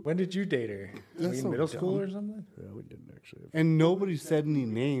like you. When did you date her? Were That's you so in middle school dumb. or something? Yeah, we didn't actually. And nobody said any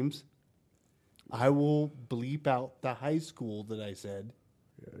names. I will bleep out the high school that I said.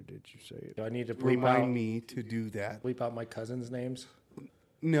 Yeah, did you say it? Do I need to Remind me to do that. bleep out my cousins' names?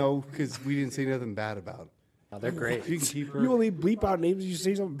 No, because we didn't say nothing bad about. Oh, they're great. You can keep her. You only bleep out names if you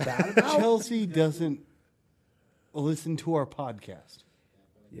say something bad about? Chelsea doesn't listen to our podcast.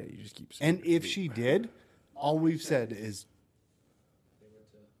 Yeah, you just keep saying And if she did, all we've said is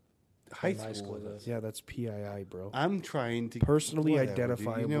high High school school, with though. us. Yeah, that's PII, bro. I'm trying to Personally whatever, dude.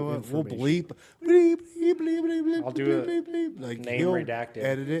 identifiable You know what? We'll information. bleep, bleep, bleep, bleep, bleep. I'll do bleep, a bleep, bleep. Like name he'll redacted.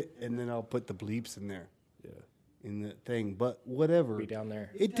 edit it, and then I'll put the bleeps in there Yeah. in the thing. But whatever, Be down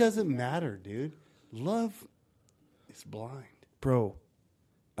there. it doesn't matter, dude. Love is blind. Bro,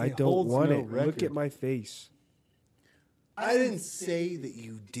 I It don't holds want no it. Look record. at my face. I didn't say that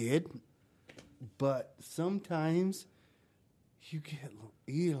you did, but sometimes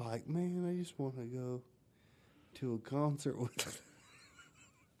you're like, man, I just want to go to a concert with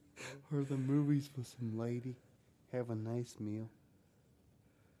or the movies with some lady, have a nice meal,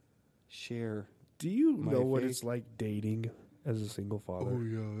 share. Do you My know what face. it's like dating as a single father?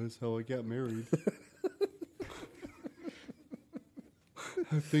 Yeah, that's how I got married.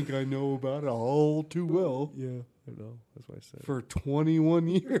 I think I know about it all too well Yeah, I know. That's why I said. for 21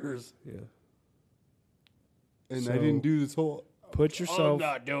 years. Yeah. And So- I didn't do this whole. Put yourself.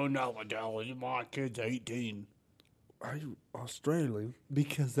 not doing nothing, Dallas. My kid's 18. Are you Australian?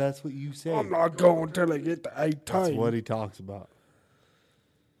 Because that's what you say. I'm not going till I get to 18. That's what he talks about.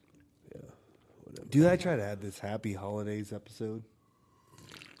 Yeah. Whatever. Dude, I try to add this Happy Holidays episode.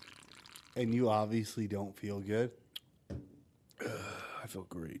 And you obviously don't feel good. I feel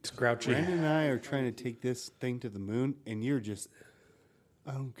great. Grouchy. Brandon and I are trying to take this thing to the moon, and you're just,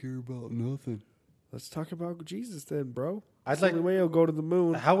 I don't care about nothing. Let's talk about Jesus then, bro. I'd That's like- the only way he'll go to the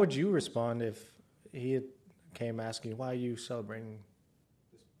moon. How would you respond if he had came asking, why are you celebrating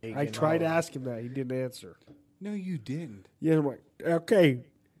this pagan I tried to holiday?" ask him that. He didn't answer. No, you didn't. Yeah, I'm like, okay,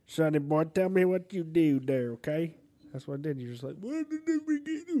 sonny boy, tell me what you do there, okay? That's what I did. You're just like, what did we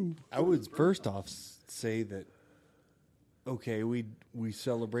do? I would first off say that okay, we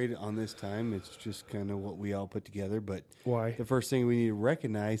celebrate it on this time. It's just kind of what we all put together. But Why? the first thing we need to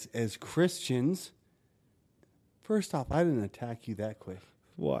recognize as Christians, first off, I didn't attack you that quick.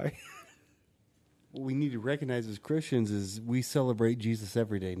 Why? What we need to recognize as Christians is we celebrate Jesus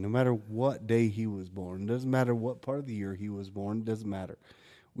every day, no matter what day he was born. It doesn't matter what part of the year he was born. It doesn't matter.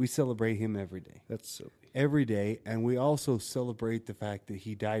 We celebrate him every day. That's silly. Every day, and we also celebrate the fact that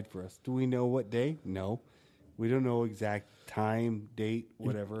he died for us. Do we know what day? No. We don't know exact time, date,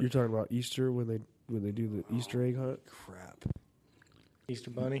 whatever. You're talking about Easter when they do the Easter egg hunt? Crap. Easter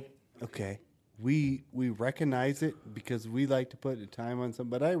Bunny. Okay. We recognize it because we like to put a time on something,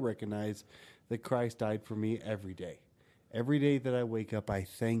 but I recognize that Christ died for me every day. Every day that I wake up, I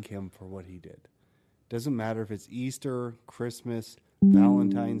thank him for what he did. Doesn't matter if it's Easter, Christmas,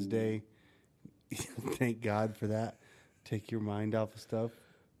 Valentine's Day. Thank God for that. Take your mind off of stuff.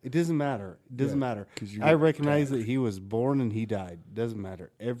 It doesn't matter. It doesn't matter. I recognize that he was born and he died. It doesn't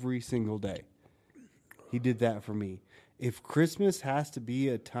matter. Every single day. He did that for me. If Christmas has to be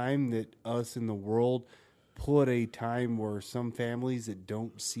a time that us in the world put a time where some families that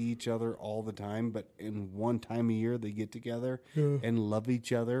don't see each other all the time, but in one time a year they get together and love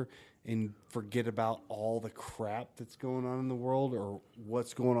each other and forget about all the crap that's going on in the world or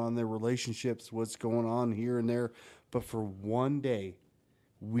what's going on in their relationships, what's going on here and there. But for one day,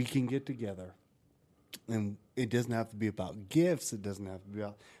 we can get together. And it doesn't have to be about gifts. It doesn't have to be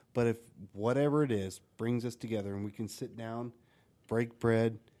about... But if whatever it is brings us together and we can sit down, break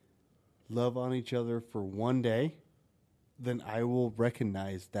bread, love on each other for one day, then I will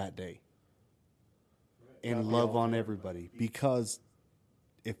recognize that day and love on everybody. Because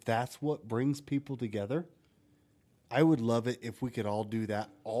if that's what brings people together, I would love it if we could all do that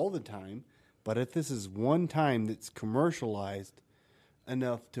all the time. But if this is one time that's commercialized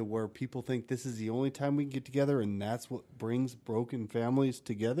enough to where people think this is the only time we can get together and that's what brings broken families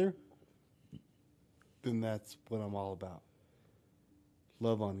together, then that's what I'm all about.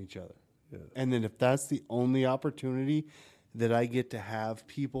 Love on each other. Yeah. And then if that's the only opportunity that I get to have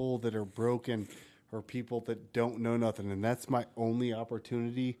people that are broken or people that don't know nothing, and that's my only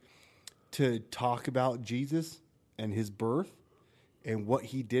opportunity to talk about Jesus and his birth and what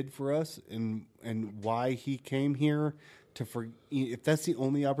he did for us and why he came here if that's the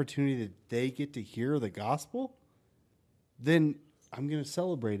only opportunity that they get to hear the gospel, then I'm going to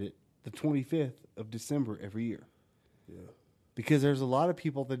celebrate it the 25th of December every year. Yeah. Because there's a lot of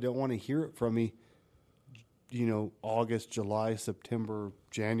people that don't want to hear it from me, August, July, September,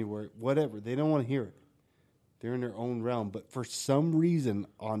 January, whatever. They don't want to hear it. They're in their own realm. But for some reason,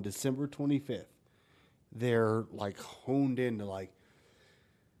 on December 25th, they're like honed into like,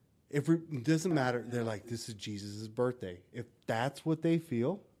 it doesn't matter. They're like, this is Jesus' birthday. If that's what they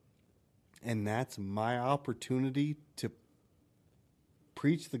feel, and that's my opportunity to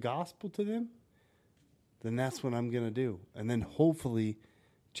preach the gospel to them, then that's what I'm going to do. And then hopefully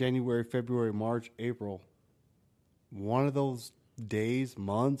January, February, March, April, one of those days,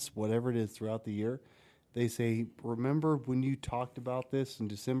 months, whatever it is throughout the year, they say, remember when you talked about this in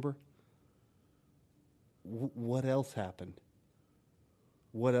December? What else happened?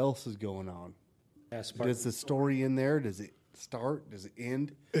 What else is going on? Yeah, does the story in there? Does it start? Does it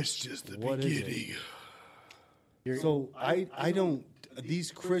end? It's just the beginning. So I don't.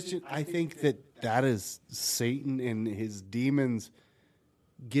 These Christians, I think that is Satan and his demons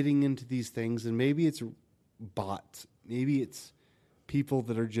getting into these things, and maybe it's bots, maybe it's people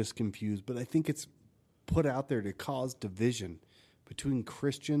that are just confused. But I think it's put out there to cause division between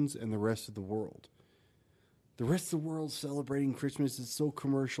Christians and the rest of the world. The rest of the world's celebrating Christmas. It's so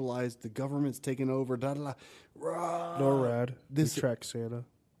commercialized. The government's taking over. NORAD. This track Santa.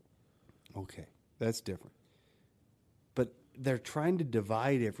 Okay, that's different. But they're trying to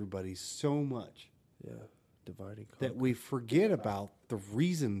divide everybody so much. Yeah, dividing. That we forget about the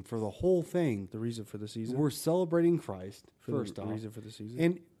reason for the whole thing. The reason for the season. We're celebrating Christ, first off. The reason for the season.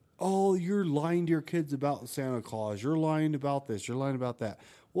 And, you're lying to your kids about Santa Claus. You're lying about this. You're lying about that.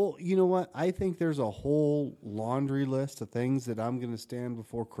 Well, you know what? I think there's a whole laundry list of things that I'm going to stand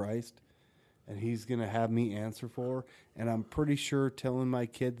before Christ and he's going to have me answer for. And I'm pretty sure telling my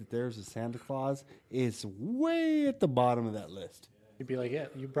kid that there's a Santa Claus is way at the bottom of that list. You'd be like, yeah,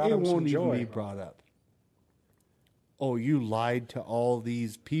 you brought him some joy. It won't even be brought up. Oh, you lied to all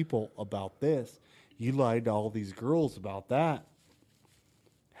these people about this. You lied to all these girls about that.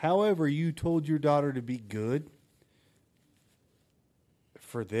 However, you told your daughter to be good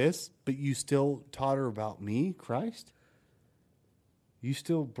for this, but you still taught her about me, Christ. You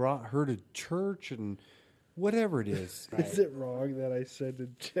still brought her to church and whatever it is. Is it wrong that I said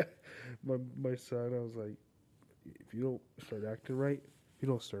to my son, I was like, if you don't start acting right,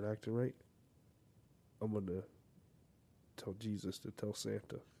 I'm gonna tell Jesus to tell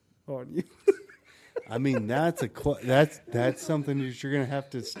Santa on you. I mean, that's something that you're gonna have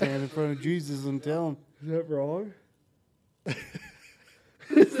to stand in front of Jesus and tell him. Is that wrong?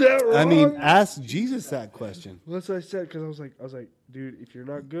 Is that wrong? I mean, ask Jesus that question. Well, that's what I said because I was like, dude, if you're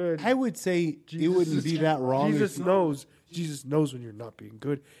not good, I would say it wouldn't be that wrong. Jesus knows. Jesus knows when you're not being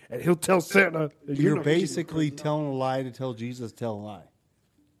good, and he'll tell Santa. That You're not being basically good. telling a lie to tell Jesus to tell a lie.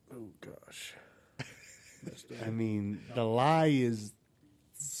 Oh gosh. I mean, the lie is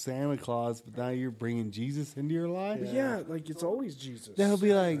Santa Claus, but now you're bringing Jesus into your lie. Yeah, like it's always Jesus. They'll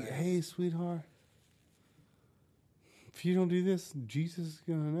be like, "Hey, sweetheart, if you don't do this, Jesus is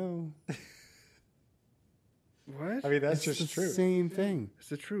gonna know." What? I mean, that's It's just the true. same thing. It's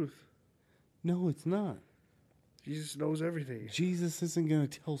the truth. No, it's not. Jesus knows everything. Jesus isn't gonna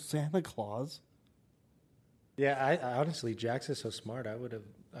tell Santa Claus. Yeah, I honestly, Jax is so smart.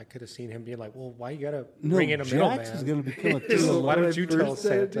 I could have seen him being like, "Well, why you gotta No, bring in a Jax middleman?" is gonna become a Why theologian. don't you tell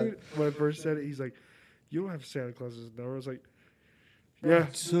Santa? When I first said it, he's like, "You don't have Santa Claus's number." I was like, "Yeah."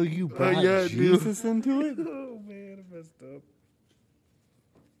 So you brought yeah, dude. Jesus into it? Oh man, I messed up.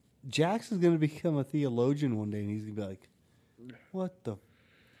 Jax is going to become a theologian one day, and he's going to be like, "What the?"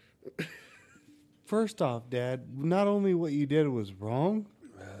 First off, Dad, not only what you did was wrong.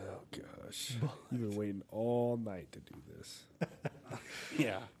 Oh gosh, you've been waiting all night to do this.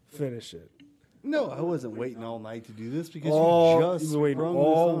 Yeah. Finish it. No, I wasn't waiting all night to do this because All, you you've just been waiting sprung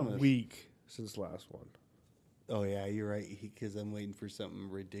all this on us. week since last one. Oh yeah, you're right. Because I'm waiting for something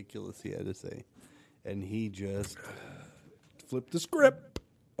ridiculous he had to say, and he just Flip the script.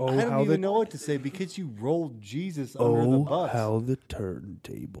 Oh, I don't even know what to say because you rolled Jesus under the bus. the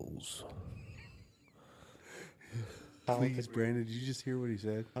turntables. Please, Brandon, did you just hear what he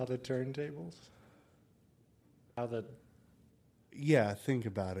said? How the turntables? How the Yeah, think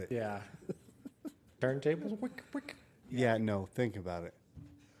about it. yeah turntables? Wick, wick. Yeah, no, think about it.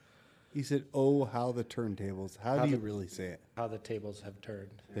 He said, "Oh, how the turntables." How do you really say it? How the tables have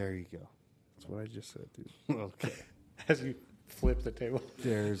turned There you go. That's what I just said, dude. Okay. as you flip the table.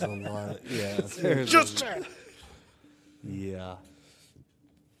 There's a lot. Yeah. There's Just yeah.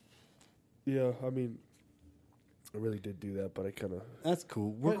 Yeah, I mean, I really did do that, but I kind of. That's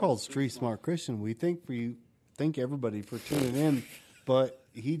cool. We're called Street Smart Christian. We thank everybody for tuning in, but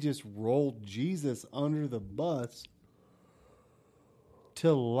he just rolled Jesus under the bus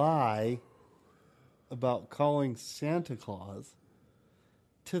to lie about calling Santa Claus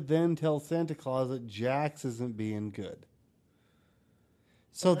to then tell Santa Claus that Jax isn't being good.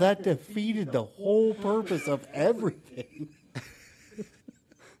 So that defeated the whole purpose of everything.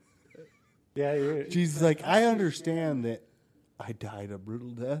 Yeah, Jesus is like, I understand that I died a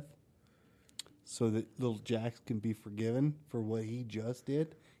brutal death so that little Jax can be forgiven for what he just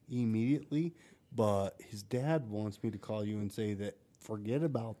did immediately. But his dad wants me to call you and say that forget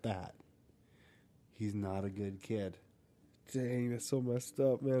about that. He's not a good kid. Dang, that's so messed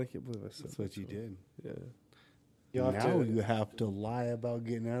up, man. I can't believe I said That's what you did. Yeah. you'll have Now to. you have to lie about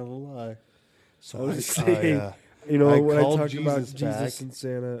getting out of the lie. I was saying, you know, I when I called talked about Jesus Jesus back. and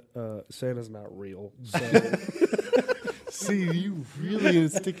Santa, Santa's not real. So See, you really in a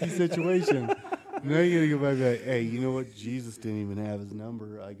sticky situation. Now you gotta go back and be like, hey, you know what? Jesus didn't even have his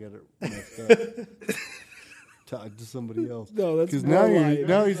number. I got it messed up. Talk to somebody else. No, that's because more now lying.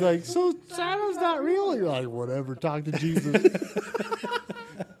 now he's like, so Santa's not real. You're like, whatever. Talk to Jesus.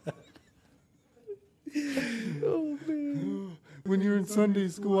 oh man, When you're in Sunday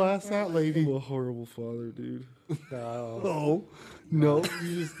school, ask that lady. I'm a horrible father, dude. No. No,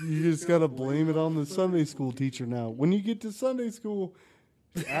 you just gotta blame it on the Sunday school teacher now. When you get to Sunday school,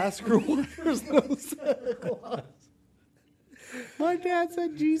 ask her why there's no Santa Claus. My dad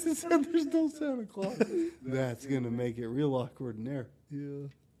said Jesus said there's no Santa Claus. That's gonna make it real awkward in there. Yeah.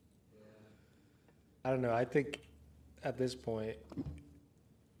 I don't know. I think at this point,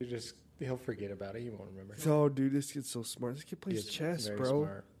 he'll forget about it. He won't remember. Oh, dude, this kid's so smart. This kid plays He's chess, very bro.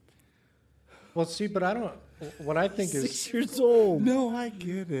 smart. Well, see, but I don't. What I think is 6 years old. No, I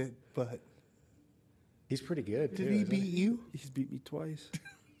get it, but he's pretty good. did too, he isn't beat you? He's beat me twice.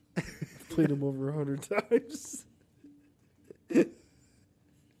 I've played him over 100 times.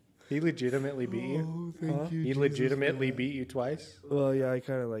 He legitimately beat you. Oh, thank you. He Jesus, legitimately for that. beat you twice. Well, yeah, I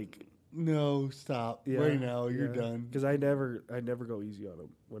kind of like. No, stop. Yeah, Right now, you're done. Because I never go easy on him.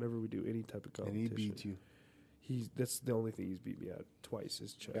 Whenever we do any type of And competition, he beat you. That's the only thing he's beat me at twice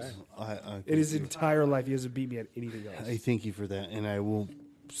is chess. Okay. I In his thank you. entire life, he hasn't beat me at anything else. I thank you for that, and I will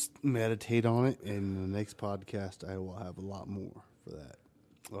meditate on it. And the next podcast, I will have a lot more for that.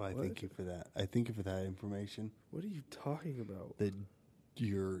 Well, I thank you for that. I thank you for that information. What are you talking about? That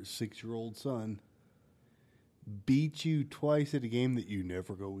your 6-year-old son beat you twice at a game that you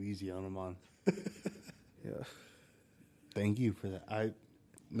never go easy on him on. Yeah. Thank you for that. I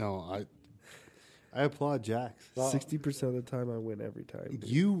applaud Jax. 60% of the time I win every time.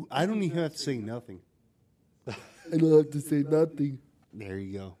 I don't even have to say nothing. I don't have to say nothing. There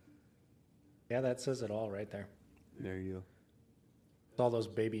you go. Yeah, that says it all right there. There you go. It's all those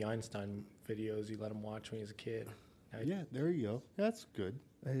baby Einstein videos you let him watch when he was a kid. Yeah, there you go. That's good.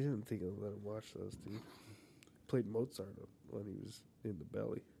 I didn't think I'd let him watch those, dude. Played Mozart when he was in the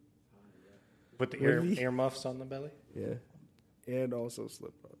belly. Put the Really? ear muffs on the belly? Yeah. And also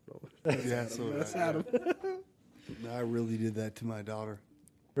Slipknot. No. Yeah, so That's Adam. I really did that to my daughter,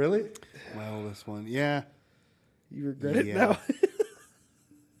 Really? my oldest one. Yeah, You regret it Yeah. now?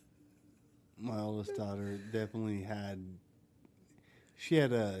 my oldest daughter definitely had. She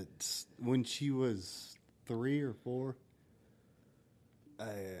had when she was 3 or 4.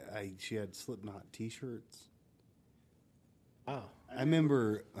 She had Slipknot T-shirts. Wow. I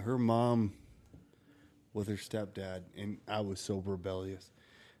remember her mom with her stepdad, and I was so rebellious.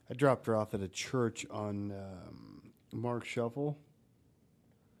 I dropped her off at a church on Mark Shuffle,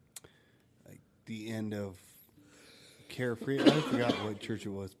 like the end of Carefree. I forgot what church it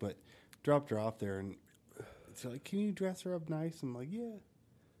was, but dropped her off there, and it's like, "Can you dress her up nice?" I'm like, "Yeah,"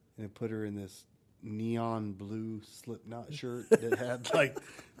 and I put her in this neon blue Slipknot shirt that had like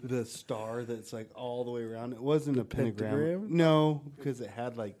the star that's like all the way around. It wasn't a pentagram. pentagram? No, because it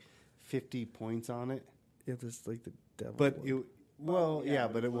had like 50 points on it. Yeah, that's like the devil. But one.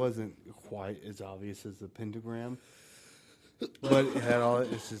 but it wasn't quite as obvious as the pentagram. But it had all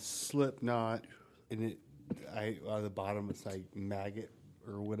it says Slipknot, and on the bottom it's like maggot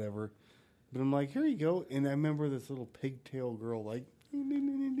or whatever. But I'm like, here you go. And I remember this little pigtail girl like ding, ding,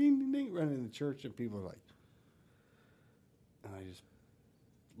 ding, ding, ding, ding, running in the church, and people are like, and I just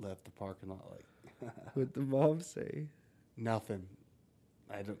left the parking lot like What'd the mom say? nothing.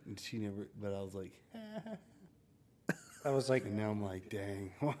 I don't. She never. But I was like, That was like and now I'm like,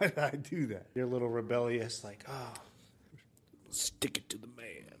 dang, why did I do that? your little rebellious, like, oh. Stick it to the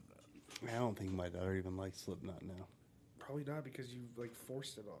man. I don't think my daughter even likes Slipknot now. Probably not because you like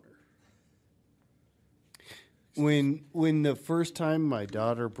forced it on her. When the first time my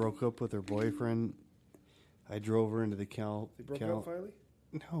daughter broke up with her boyfriend, I drove her into the They broke up finally?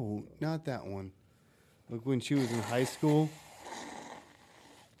 No, not that one. Like when she was in high school.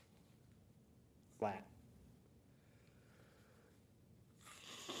 Flat.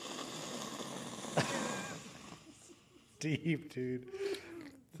 Deep, dude.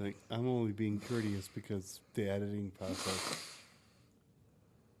 It's like, I'm only being courteous because the editing process.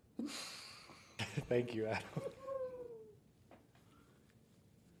 Thank you, Adam.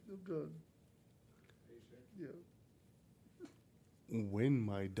 I'm done. Yeah. When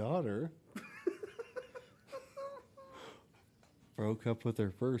my daughter broke up with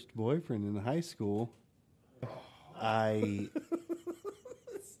her first boyfriend in high school, I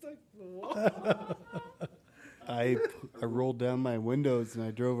rolled down my windows and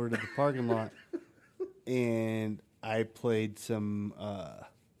I drove her to the parking lot, and I played some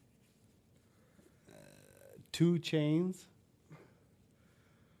 2 Chainz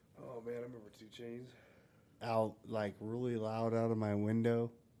Oh man, I remember 2 Chainz. out like really loud out of my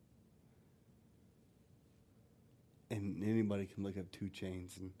window. And anybody can look up 2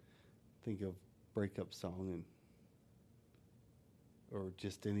 Chainz and think of breakup song and or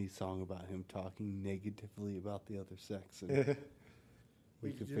just any song about him talking negatively about the other sex, and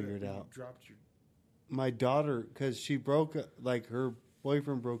we could figure it out. You dropped your. My daughter, because she broke like her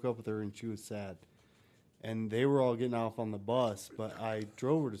boyfriend broke up with her and she was sad, and they were all getting off on the bus, but I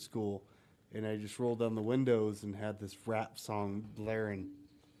drove her to school, and I just rolled down the windows and had this rap song blaring.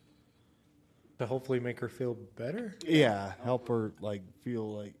 To hopefully make her feel better? Yeah, help her like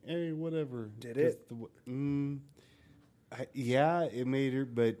feel like, hey, whatever. Did it? Yeah, it made her,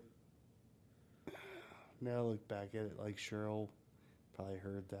 but now I look back at it, like Cheryl probably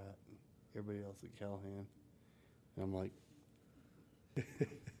heard that. Everybody else at Callahan. And I'm like,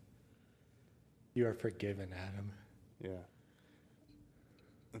 You are forgiven, Adam. yeah.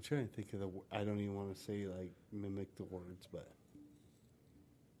 I'm trying to think of I don't even want to say, like, mimic the words, but.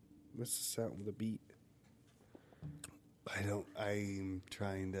 What's the sound with a beat? I'm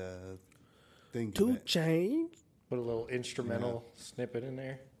trying to think of 2 it. Chainz. Put a little instrumental snippet in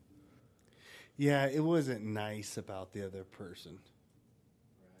there. Yeah, it wasn't nice about the other person.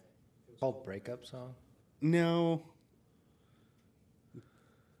 It's called breakup song. No.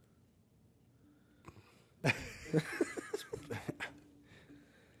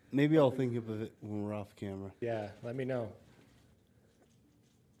 Maybe I'll think of it when we're off camera. Yeah, let me know.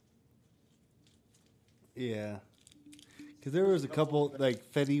 Yeah. Because there was a couple,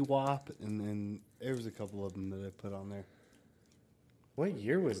 like Fetty Wap, and then there was a couple of them that I put on there. What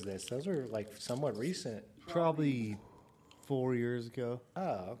year was this? Those are like somewhat recent. Probably 4 years ago,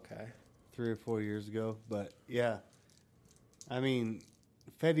 Oh, okay. 3 or 4 years ago. But yeah, I mean,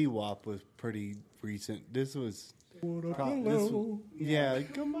 Fetty Wap was pretty recent. This was, yeah,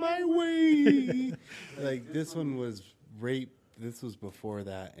 come my way. Like this one was rape. This was before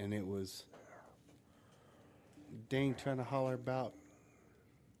that, and it was dang trying to holler about,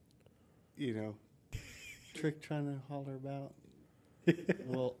 Trick trying to holler about.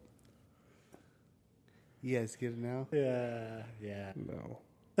 Well, you guys get it now? Yeah. No.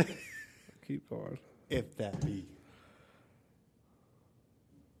 Keep going. If that be.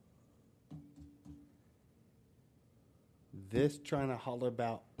 This trying to holler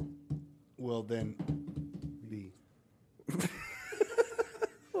about will then be.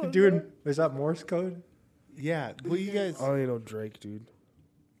 Dude, is that Morse code? Yeah, well, you guys. I ain't no Drake, dude.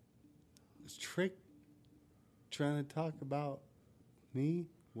 Is Trick trying to talk about me?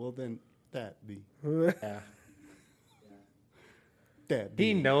 Well, then that be. Yeah. That be.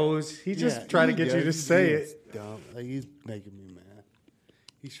 He knows. He's just Yeah, trying to he get you to does. say He's it. Dumb. Like, he's making me mad.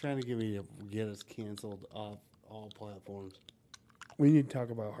 He's trying to get me to get us canceled off all platforms. We need to talk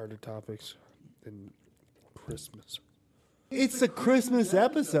about harder topics than Christmas. It's a Christmas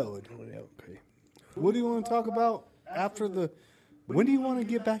episode. Oh, yeah, okay. What do you want to talk about after the? When do you want to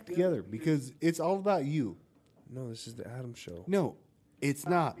get back together? Because it's all about you. No, this is the Adam show. No, it's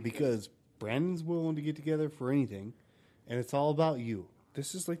not, because Brandon's willing to get together for anything, and it's all about you.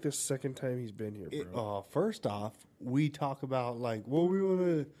 This is like the second time he's been here, bro. First off, we talk about like, well, we want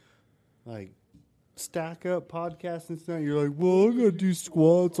to like stack up podcasts and stuff. You're like, well, I got to do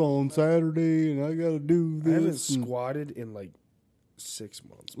squats on Saturday, and I got to do I haven't this. and- squatted in like 6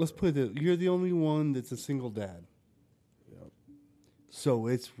 months. Let's put it. You're the only one that's a single dad, Yep. so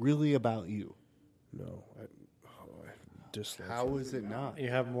it's really about you. No, I dislike How it. is it not? You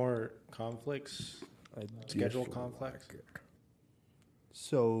have more conflicts, I schedule dislike conflicts. it.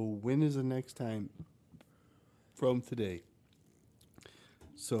 So when is the next time from today?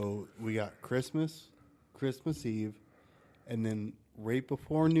 So we got Christmas Eve, and then right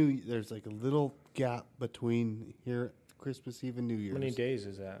before there's like a little gap between here, Christmas Eve and New Year's. How many days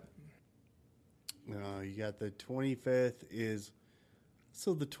is that? You got the 25th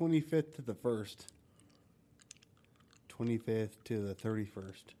so the 25th to the 1st. 25th to the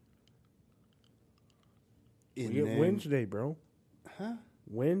 31st. We And get then- Wednesday, bro. Huh?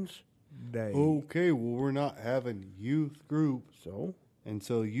 Wednesday. Okay, well, we're not having youth group. So? And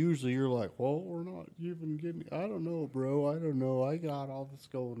so usually you're like, well, we're not even getting, I don't know, bro. I don't know. I got all this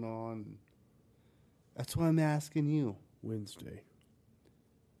going on. That's why I'm asking you. Wednesday.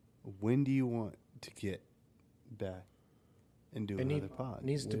 When do you want to get back and do another pod?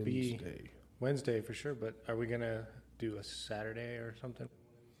 Needs to be Wednesday. Wednesday for sure, but are we going to do a Saturday or something?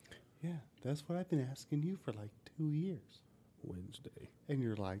 Yeah, that's what I've been asking you for like 2 years. Wednesday. And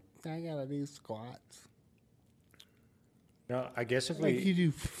you're like, I got to do squats. No, I guess if Like we you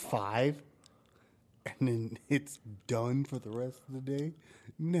do 5 and then it's done for the rest of the day?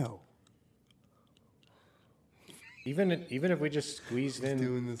 No. even if we just squeezed He's in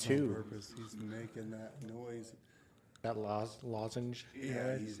doing this on 2, purpose. He's making that noise. that lozenge.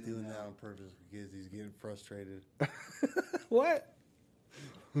 Yeah, he's doing that on purpose because he's getting frustrated. What?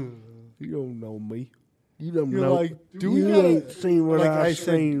 You don't know me. You don't You're know. like, do we you gotta, ain't seen what like I've I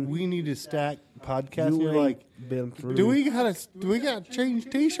said, seen. we need to stack podcasts. You You're ain't like, been through. do we gotta change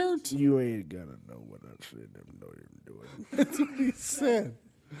T-shirts? You ain't gotta know what I said. I'm doing. That's what he said.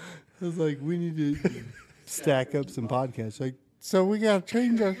 I was like, we need to stack up some podcasts. Like, so we gotta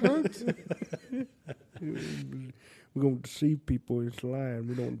change our shirts. We're gonna deceive people. It's lying.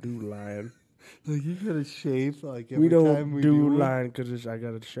 We don't do lying. Like, you gotta shave like every We don't time we do one? lying because I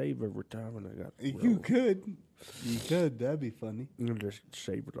gotta shave every time, and I got. You could. That'd be funny. You just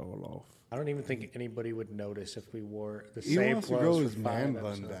shave it all off. I don't even think anybody would notice if we wore the He same wants to clothes grow for his 5 man bun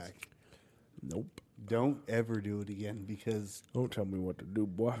episodes. back. Nope. Don't ever do it again because Don't tell me what to do,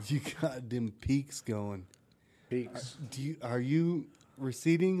 boy. you got them peaks going. Peaks. Are you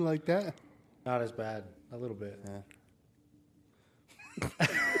receding like that? Not as bad. A little bit.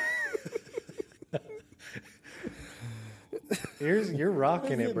 You're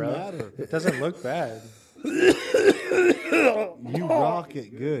rocking it, bro. matter? It doesn't look bad. You rock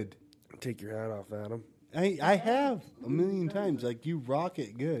it good. Take your hat off, Adam. I have a million times. Like, you rock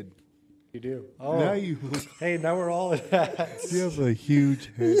it good. You do. Now Oh, you hey, now we're all in hats. have a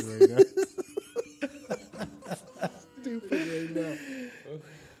huge head right now. Stupid right now.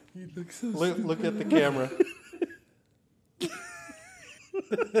 You look so Look at the camera.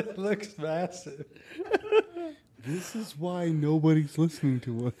 It looks massive. This is why nobody's listening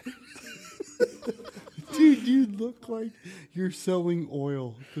to us. Dude, you look like you're selling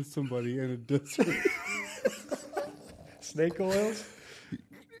oil to somebody in a desert. Snake oils?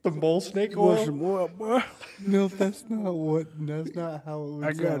 The mole snake Want oil? some oil, boy? No, that's not how it would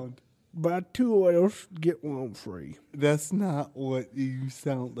I got sound. buy 2 oils, get one free. That's not what you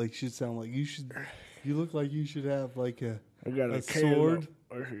sound like. Should sound like you look like you should have like a I got A can sword?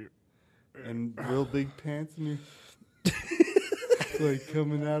 right here. and real big pants and you're like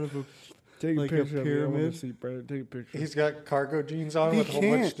coming out of a Take Like a a picture of me. I want pyramid? to see, Brandon. Take a picture. He's got cargo jeans on He with a whole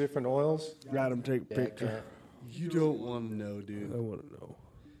bunch can't. of different oils. Got him. Take a Yeah, I picture. can't. You don't want to know, dude. I want to know.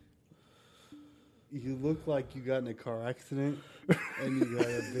 You look like you got in a car accident and you got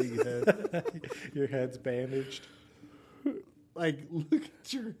a big head. Your head's bandaged. Like, look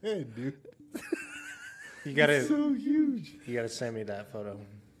at your head, dude. You gotta, It's so huge. you gotta send me that photo.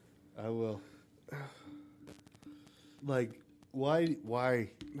 I will. Like, why?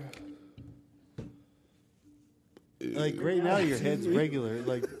 Like, right now your head's regular.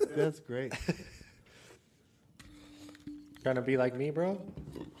 Like, that's great. Trying to be like me, bro?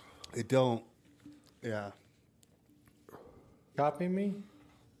 It don't. Yeah. Copy me?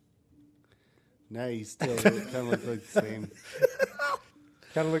 Now you still kind of look like the same.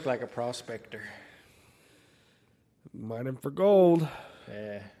 Kind of look like a prospector. Mining for gold.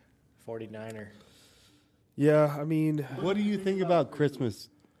 Yeah, 49er. Yeah, I mean, What do you think about Christmas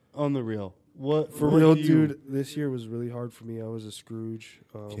on the real? What for what real, do you- dude. This year was really hard for me. I was a Scrooge.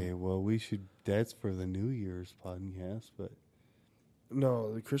 Okay, well, we should. That's for the New Year's podcast, but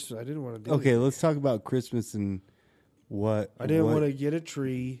No, the Christmas. I didn't want to do. okay, it. let's talk about Christmas and what I didn't what- want to get a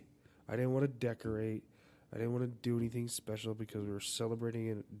tree. I didn't want to decorate. I didn't want to do anything special because we were celebrating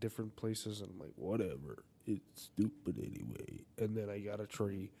in different places. And I'm like, whatever. It's stupid anyway. And then I got a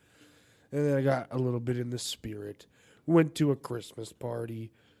tree. And then I got a little bit in the spirit. Went to a Christmas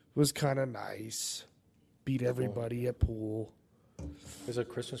party. Was kind of nice. Beat everybody at pool. There's a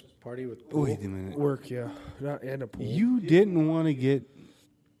Christmas party with pool. Wait a minute. Work, yeah. Not and a pool. You didn't want to get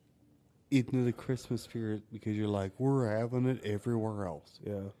into the Christmas spirit because you're like, we're having it everywhere else.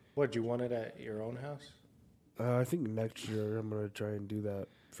 Yeah. What, you want it at your own house? I think next year I'm going to try and do that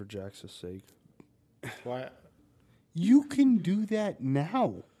for Jax's sake. Why? You can do that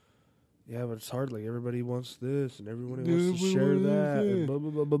now. Yeah, but it's hard. Like, everybody wants this, and everyone Dude, wants to we share want that. this. and blah, blah,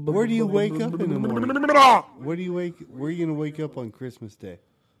 blah, blah, blah, Where do you blah, wake blah, up blah, in the blah, morning? blah, blah, blah. Where are you gonna wake up on Christmas Day?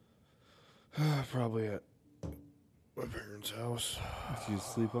 Probably at my parents' house. Do you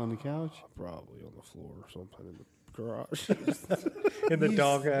sleep on the couch? Probably on the floor or something in the garage. In the You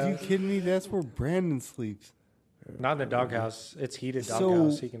doghouse? kidding me? That's where Brandon sleeps. Not in the doghouse. It's heated So-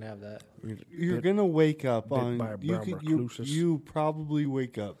 doghouse. He can have that. You're gonna wake up bit on by a you. brown You reclusus. you probably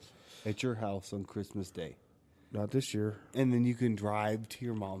wake up at your house on Christmas Day, Not this year. and then you can drive to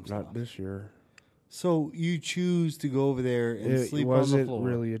your mom's Not house. this year. So you choose to go over there and It sleep on the wasn't floor.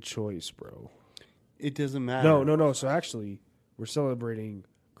 really a choice, bro. It doesn't matter. No. So actually, we're celebrating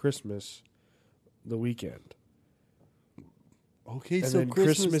Christmas the weekend. Okay, And so then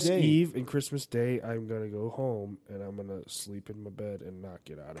Christmas Day. Eve and Christmas Day, I'm going to go home and I'm going to sleep in my bed and not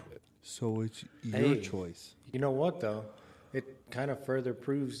get out of it. So it's your Hey. choice. You know what, though? It kind of further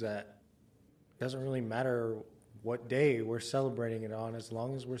proves that it doesn't really matter what day we're celebrating it on as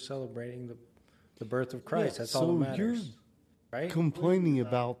long as we're celebrating the birth of Christ. Yeah, That's all that so matters. Right? Complaining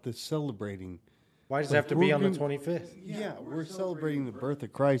about the celebrating. Why does it have to be we're on the gonna- 25th? Yeah, we're celebrating the birth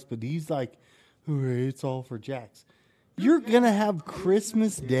of Christ, but he's like, "Hooray, it's all for Jax." You're gonna have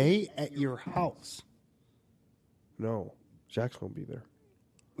Christmas Day at your house. No, Jack's going to be there.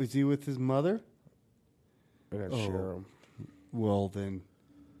 Was he with his mother? I got to Oh. share him. Well, then,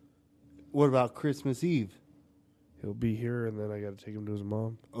 what about Christmas Eve? He'll be here and then I got to take him to his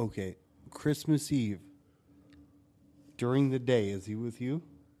mom. Okay, Christmas Eve. During the day, is he with you?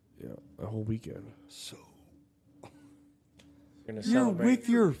 Yeah, a whole weekend. So You're gonna you're celebrate. with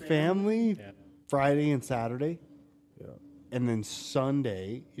your family Yeah. Friday and Saturday, Yeah, and then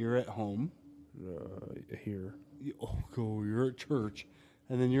Sunday you're at home. here. You're at church,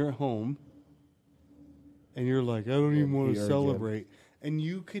 and then you're at home, and you're like, I don't even want to here again. celebrate. And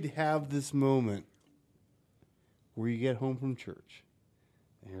you could have this moment where you get home from church,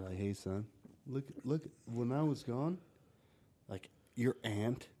 and you're like, hey, son, look, when I was gone, like your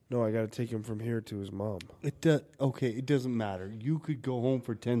aunt. No, I got to take him from here to his mom. It doesn't matter. You could go home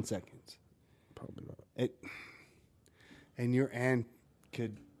for 10 seconds. probably not. And your aunt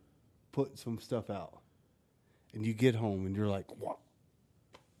could put some stuff out. And you get home and you're like, what?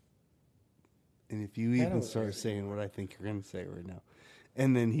 And if you even start saying what I think you're going to say right now.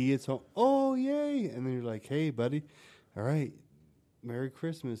 And then he gets home, oh, yay. And then you're like, hey, buddy, all right, Merry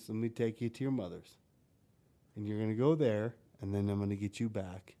Christmas. Let me take you to your mother's. And you're going to go there, and then I'm going to get you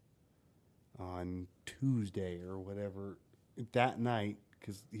back on Tuesday or whatever that night,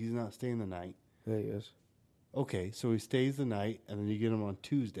 because he's not staying the night. Yeah, he is. Okay, so he stays the night, and then you get him on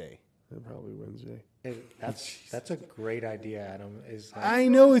Tuesday. And probably Wednesday. That's a great idea, Adam. I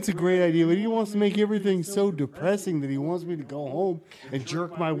know it's a great idea, but he wants to make everything so depressing that he wants me to go home and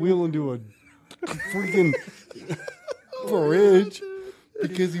jerk my wheel into a freaking fridge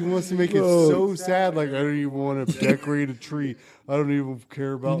because he wants to make it so sad. Like, I don't even want to decorate a tree. I don't even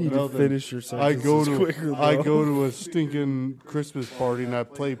care about You need nothing. to finish your I go sentences to quicker, I bro. go to a stinking Christmas party and I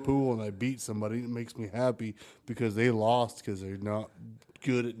play pool and I beat somebody. It makes me happy because they lost because they're not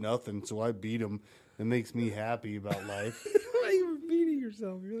good at nothing. So I beat them. It makes me happy about life. Why are you beating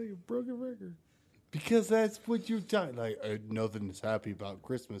yourself? You're like a broken record. Because that's what you're talking. Like, nothing is happy about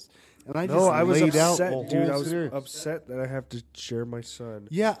Christmas, and I just No, I was laid out the upset, whole dude. I was scenario. upset that I have to share my son.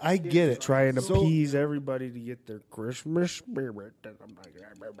 Yeah, I get it. Trying to So- appease everybody to get their Christmas spirit. And I'm like,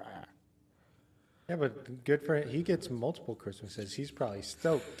 Yeah, but good for him. He gets multiple Christmases. He's probably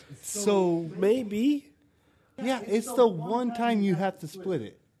stoked. So maybe. yeah, it's the one time you have to split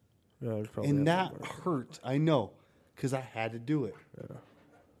it, No, it's probably and not that more. hurts. I know, because I had to do it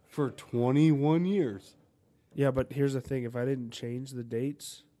for 21 years. Yeah, but here's the thing: if I didn't change the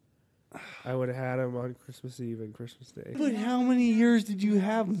dates, I would have had him on Christmas Eve and Christmas Day. But how many years did you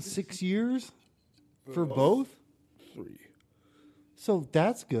have? 6 years for both. 3. So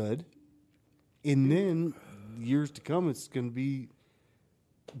that's good. And then years to come, it's going to be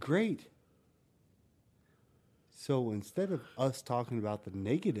great. So instead of us talking about the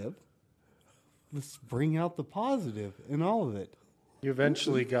negative, let's bring out the positive in all of it. You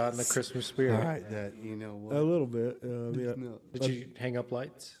eventually got in the Christmas spirit. All right, that you know what? A little bit. I mean, No. Did you hang up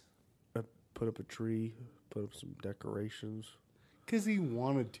lights? I put up a tree, put up some decorations. Because he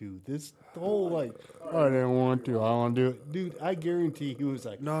wanted to. This whole like, I didn't want to. I want to do it, dude. I guarantee he was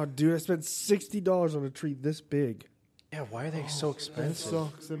like, No, dude, I spent $60 on a tree this big. Yeah, why are they so that expensive?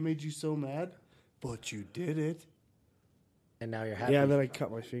 sucks. That made you so mad, but you did it. And now you're happy. Yeah, and then I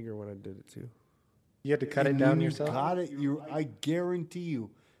cut my finger when I did it too. You had to cut it And down you yourself? Got it. I guarantee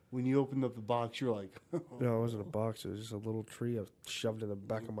you, when you opened up the box, you're like, No, it wasn't a box. It was just a little tree I shoved in the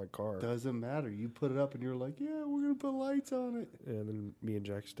back of my car. doesn't matter. You put it up, and you're like, yeah, we're gonna put lights on it. And then me and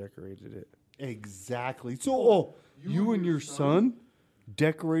Jax decorated it. Exactly. So, you and your son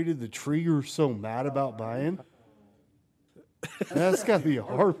decorated the tree you were so mad about buying. That's gotta be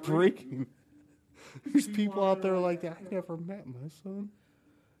heartbreaking. There's people out there like that. I never met my son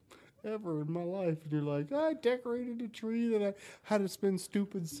ever in my life, and you're like, I decorated a tree that I had to spend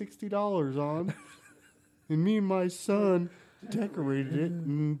stupid $60 on, and me and my son decorated it,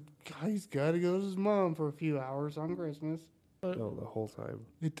 and he's got to go to his mom for a few hours on Christmas. No, the whole time.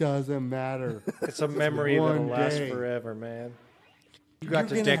 It doesn't matter. It's a memory that'll one last day. forever, man. You got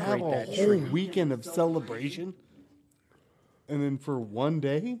to You're gonna have decorate a that whole tree. weekend of celebration, and then for one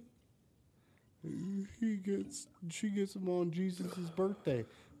day, she gets him on Jesus' birthday.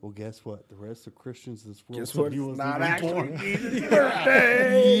 Well, guess what? The rest of Christians in this world Guess said what? he wasn't Not even actually born. Jesus'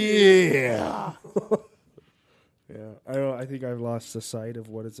 birthday. Yeah. Yeah, I think I've lost the sight of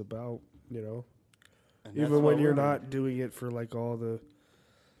what it's about. You know, And that's even why when you're we're- not doing it for like all the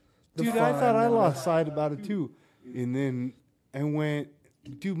Dude, I thought I fun lost sight about it too. And then I went,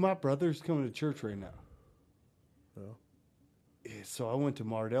 dude, my brother's coming to church right now. Oh. Yeah, so I went to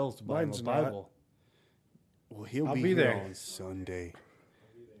Mardell's to buy him a Mine's not. Bible. Well, he'll I'll be, be here there. on Sunday.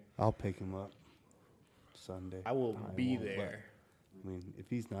 I'll pick him up Sunday. I will be won't, but, there. I mean, if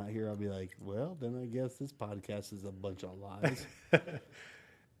he's not here, I'll be like, well, then I guess this podcast is a bunch of lies.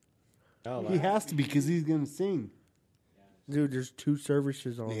 No, He has to be because he's going to sing. Dude, there's 2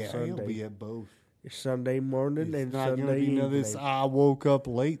 services on Yeah, he'll be Sunday. at both. Sunday morning It's and not going to Sunday be none of evening. this, I woke up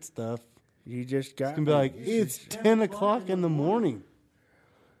late stuff. You just got It's going to be like, it's 10 o'clock in the morning.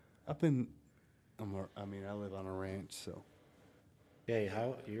 I live on a ranch, so. Hey,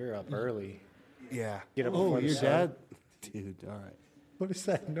 how you're up early? Yeah. Get up Oh, before the your sun. dad? Dude, all right. What is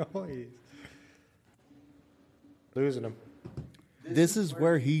that noise? Losing him. This is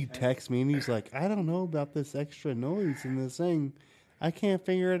where he texts me and he's like, I don't know about this extra noise in this thing. I can't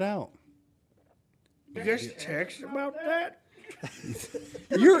figure it out. You guys text about that?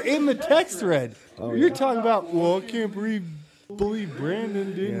 You're in the text thread. You're talking about, well, I can't believe believe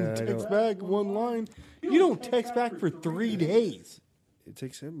Brandon didn't Yeah, I text don't- back one line. You don't text back for 3 days. It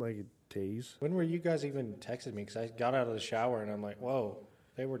takes him like days. When were you guys even texting me? Because I got out of the shower and I'm like, whoa,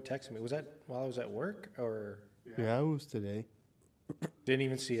 they were texting me. Was that while I was at work or Yeah, I was today. didn't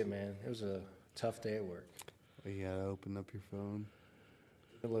even see it, man? It was a tough day at work. You gotta open up your phone.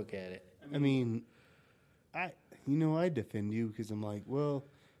 Look at it. I mean, I defend you because I'm like, well,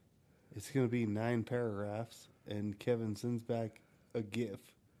 it's gonna be 9 paragraphs, and Kevin sends back a GIF.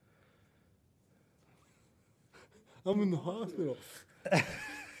 I'm in the hospital.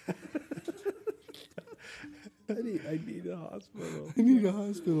 I need a hospital. I need a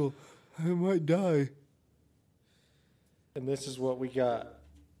hospital. I might die. And this is what we got.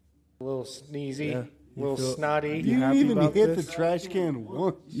 A little sneezy, Yeah. a little feel- snotty. You You didn't happy even about hit this? the trash can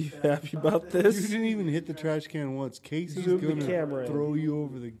once. You happy about You this? didn't even hit the trash can once. Casey's Zoom the gonna camera in. throw you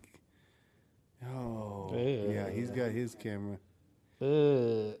over the. Oh, Yeah. yeah, he's got his camera,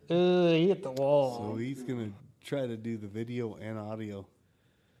 He hit the wall. so he's gonna try to do the video and audio.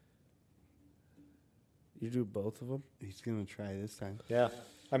 You do both of them? He's gonna try this time. Yeah.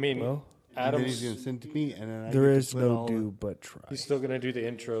 I mean, Well, And then he's Adam's, gonna send it to me, and then I there get to is put no all do but try. he's still going to do the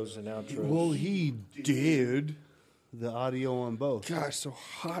intros and outros. Well, he did the audio on both. Gosh, so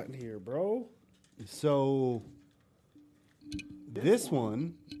hot in here, bro. So this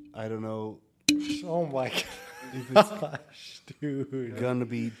one, I don't know Oh my if it's gosh, dude. gonna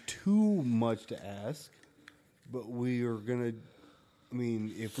be too much to ask, but we are gonna. I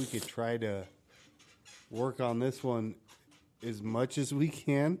mean, if we could try to work on this one as much as we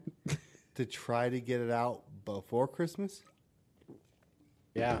can to try to get it out before Christmas.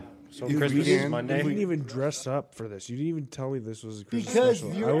 Yeah. So If we Christmas can, is You Monday. didn't even dress up for this. You didn't even tell me this was a Christmas Because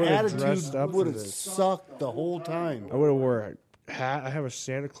special. I your would have attitude dressed up for would have this. sucked the whole time. I would have wore a hat. I have a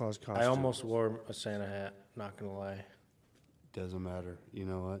Santa Claus costume. I almost wore a Santa hat, not going to lie. Doesn't matter. You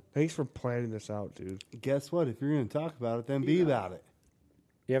know what? Thanks for planning this out, dude. Guess what? If you're going to talk about it, then be about it.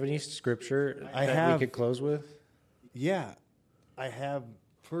 You have any scripture I that have. we could close with? Yeah, I have.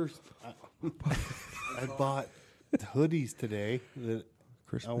 First, I bought hoodies today that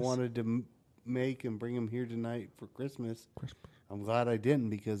I wanted to make and bring them here tonight for Christmas. I'm glad I didn't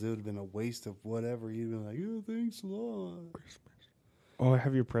because it would have been a waste of whatever. You'd been like, oh, thanks a lot. Oh, I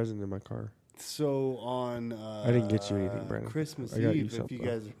have your present in my car. So on I didn't get you anything, Brandon. Christmas I got you Eve, if something. you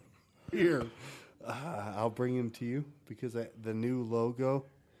guys are here, I'll bring them to you because the new logo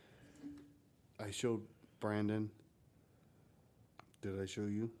I showed Brandon. Did I show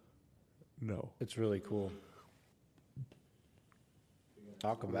you? No. It's really cool.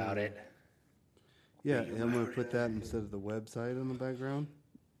 Talk about it. Yeah, and I'm going to put that instead of the website on the background.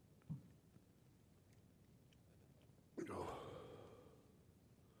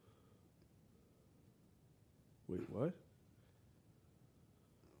 Wait, what?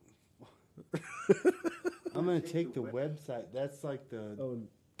 I'm going to take the website. That's like the Oh,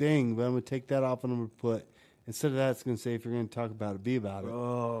 thing, but I'm going to take that off and I'm going to put, instead of that, it's going to say if you're going to talk about it, be about it.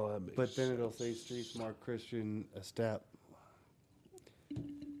 that makes But then it'll say Street Smart Christian a step.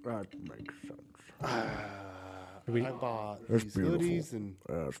 that makes sense. I bought That's these beautiful. hoodies and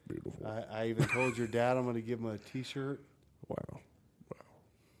That's beautiful. I even told your dad I'm going to give him a t-shirt. Wow.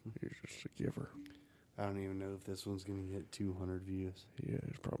 He's just a giver. I don't even know if this one's going to get 200 views. Yeah,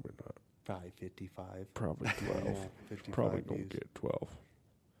 it's probably not. Probably 55. Probably 12. Yeah, 55 Probably gonna views. get 12.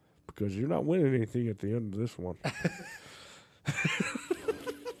 Because you're not winning anything at the end of this one.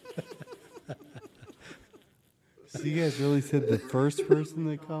 So you guys really said the first person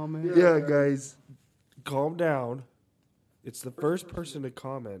that commented? Yeah, guys, calm down. It's the first person to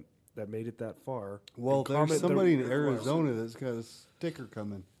comment that made it that far. Well, And there's comment somebody in the Arizona that's got a sticker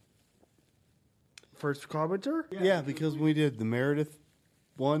coming. first commenter. Yeah, because when we did the Meredith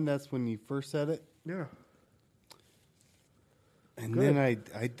one, that's when you first said it. Yeah. And Good. then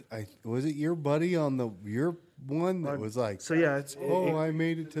I was it your buddy on your one that On- was like, So yeah, it's oh, I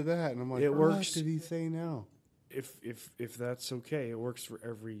made it to that, and I'm like, it what works. did he say now? if that's okay, it works for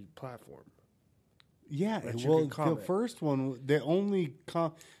every platform. Yeah, That you well, can the comment. first one, the only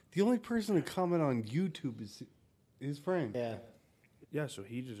person to comment on YouTube is his friend. Yeah. Yeah, so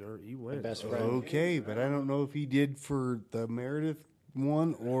he wins. best friend. Okay, but I don't know if he did for the Meredith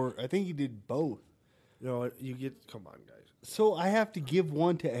one or I think he did both. No, you get. Come on, guys. So I have to give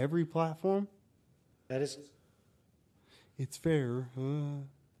one to every platform. That is. It's fair.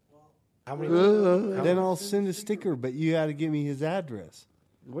 How many? Then I'll send a sticker, but you got to give me his address.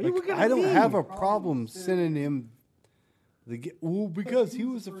 What Like, I don't have a problem sending him because he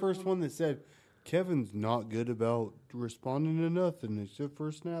was the first one that said Kevin's not good about responding to nothing except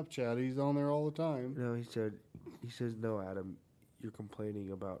for Snapchat. He's on there all the time. No, he says no, Adam. you're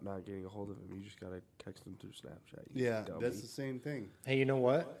complaining about not getting a hold of him. You just gotta text him through Snapchat. You Yeah, dummy. that's the same thing. Hey, you know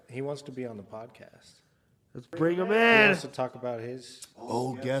what? He wants to be on the podcast. Let's bring him He in. wants to talk about his.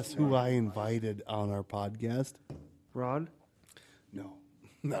 Oh, guess who I invited on our podcast? Ron, No.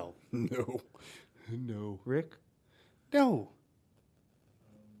 No. No. No. Rick, No.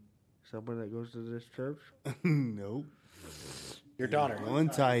 someone that goes to this church. No. Your daughter.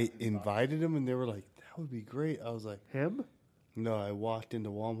 Once I invited them and they were like, that would be great. I was like, Him? no, I walked into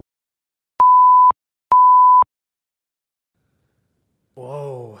Walmart.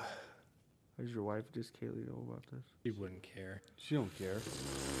 Whoa. Does your wife just Kaylee know about this? She wouldn't care. She don't care.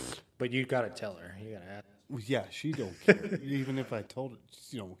 But you got to tell her. You got to ask. Well, yeah, she don't care. Even if I told her,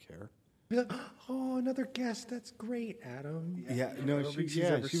 she don't care. Be like, oh, another guest. That's great, Adam. Yeah, no, I don't she, think she's yeah,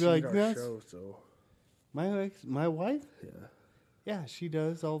 ever she'd be seen like, our that's show, so my wife? yeah. Yeah, she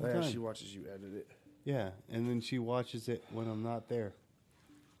does all the Yeah, time. she watches you edit it. Yeah, and then she watches it when I'm not there.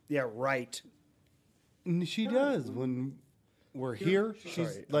 Yeah, right. And she does when we're here. She's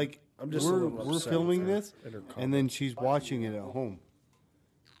Sorry, like, I'm just a little we're upset filming with her this, and her and then she's watching it at home.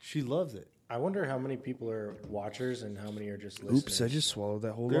 She loves it. I wonder how many people are watchers and how many are just listeners. Oops, I just swallowed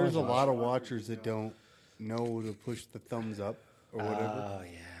that whole There's a lozenge. lot of watchers that don't know to push the thumbs up or whatever. Oh,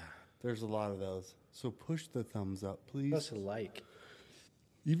 yeah. There's a lot of those. So push the thumbs up, please. Plus a like.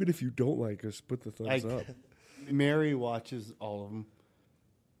 Even if you don't like us, put the thumbs I- up. Mary watches all of them.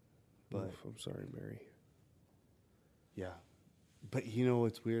 But Oof, I'm sorry, Mary. yeah. But you know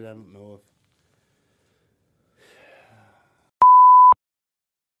what's weird? I don't know if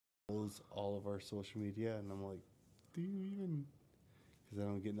follows all of our social media, and I'm like, do you even? Because I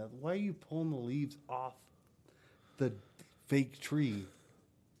don't get nothing. Why are you pulling the leaves off the fake tree?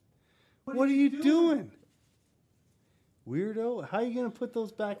 What are you doing? Weirdo. How are you going to put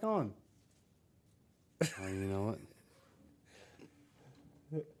those back on? Oh, you know what?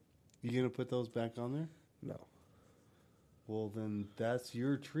 You going to put those back on there? No. Well, then that's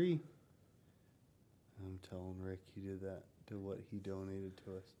your tree. I'm telling Rick he did that to what he donated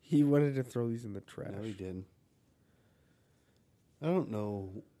to us. He wanted to throw these in the trash. No, he didn't. I don't know.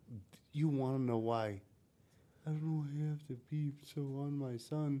 You want to know why? I don't know why you have to be so on my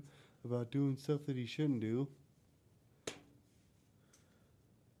son about doing stuff that he shouldn't do.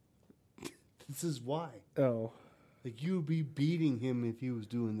 This is why. Oh. Like, you would be beating him if he was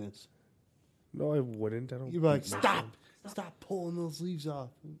doing this. No, I wouldn't. I don't. You'd be like, beat my stop! son. Stop pulling those leaves off.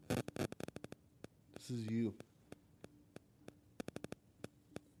 This is you.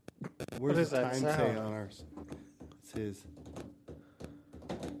 Where's does the that time say sound? on ours? It's his.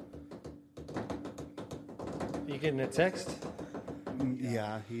 You getting a text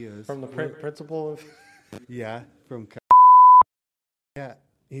Yeah, he is. from the principal of... Yeah, from. Yeah,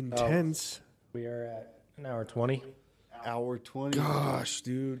 Intense. We are at an hour 20. hour 20. Gosh,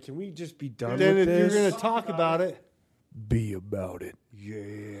 dude, can we just be done Then with if this? you're gonna talk about it, Be about it.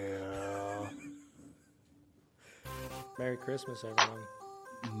 yeah. Merry Christmas, everyone.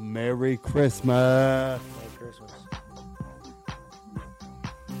 Merry Christmas. Merry Christmas.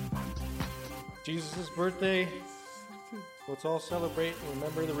 Jesus' birthday. Let's all celebrate and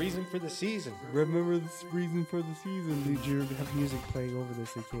remember the reason for the season. Remember the reason for the season. Dude, you have music playing over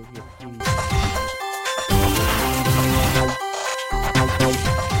this. They can't get please.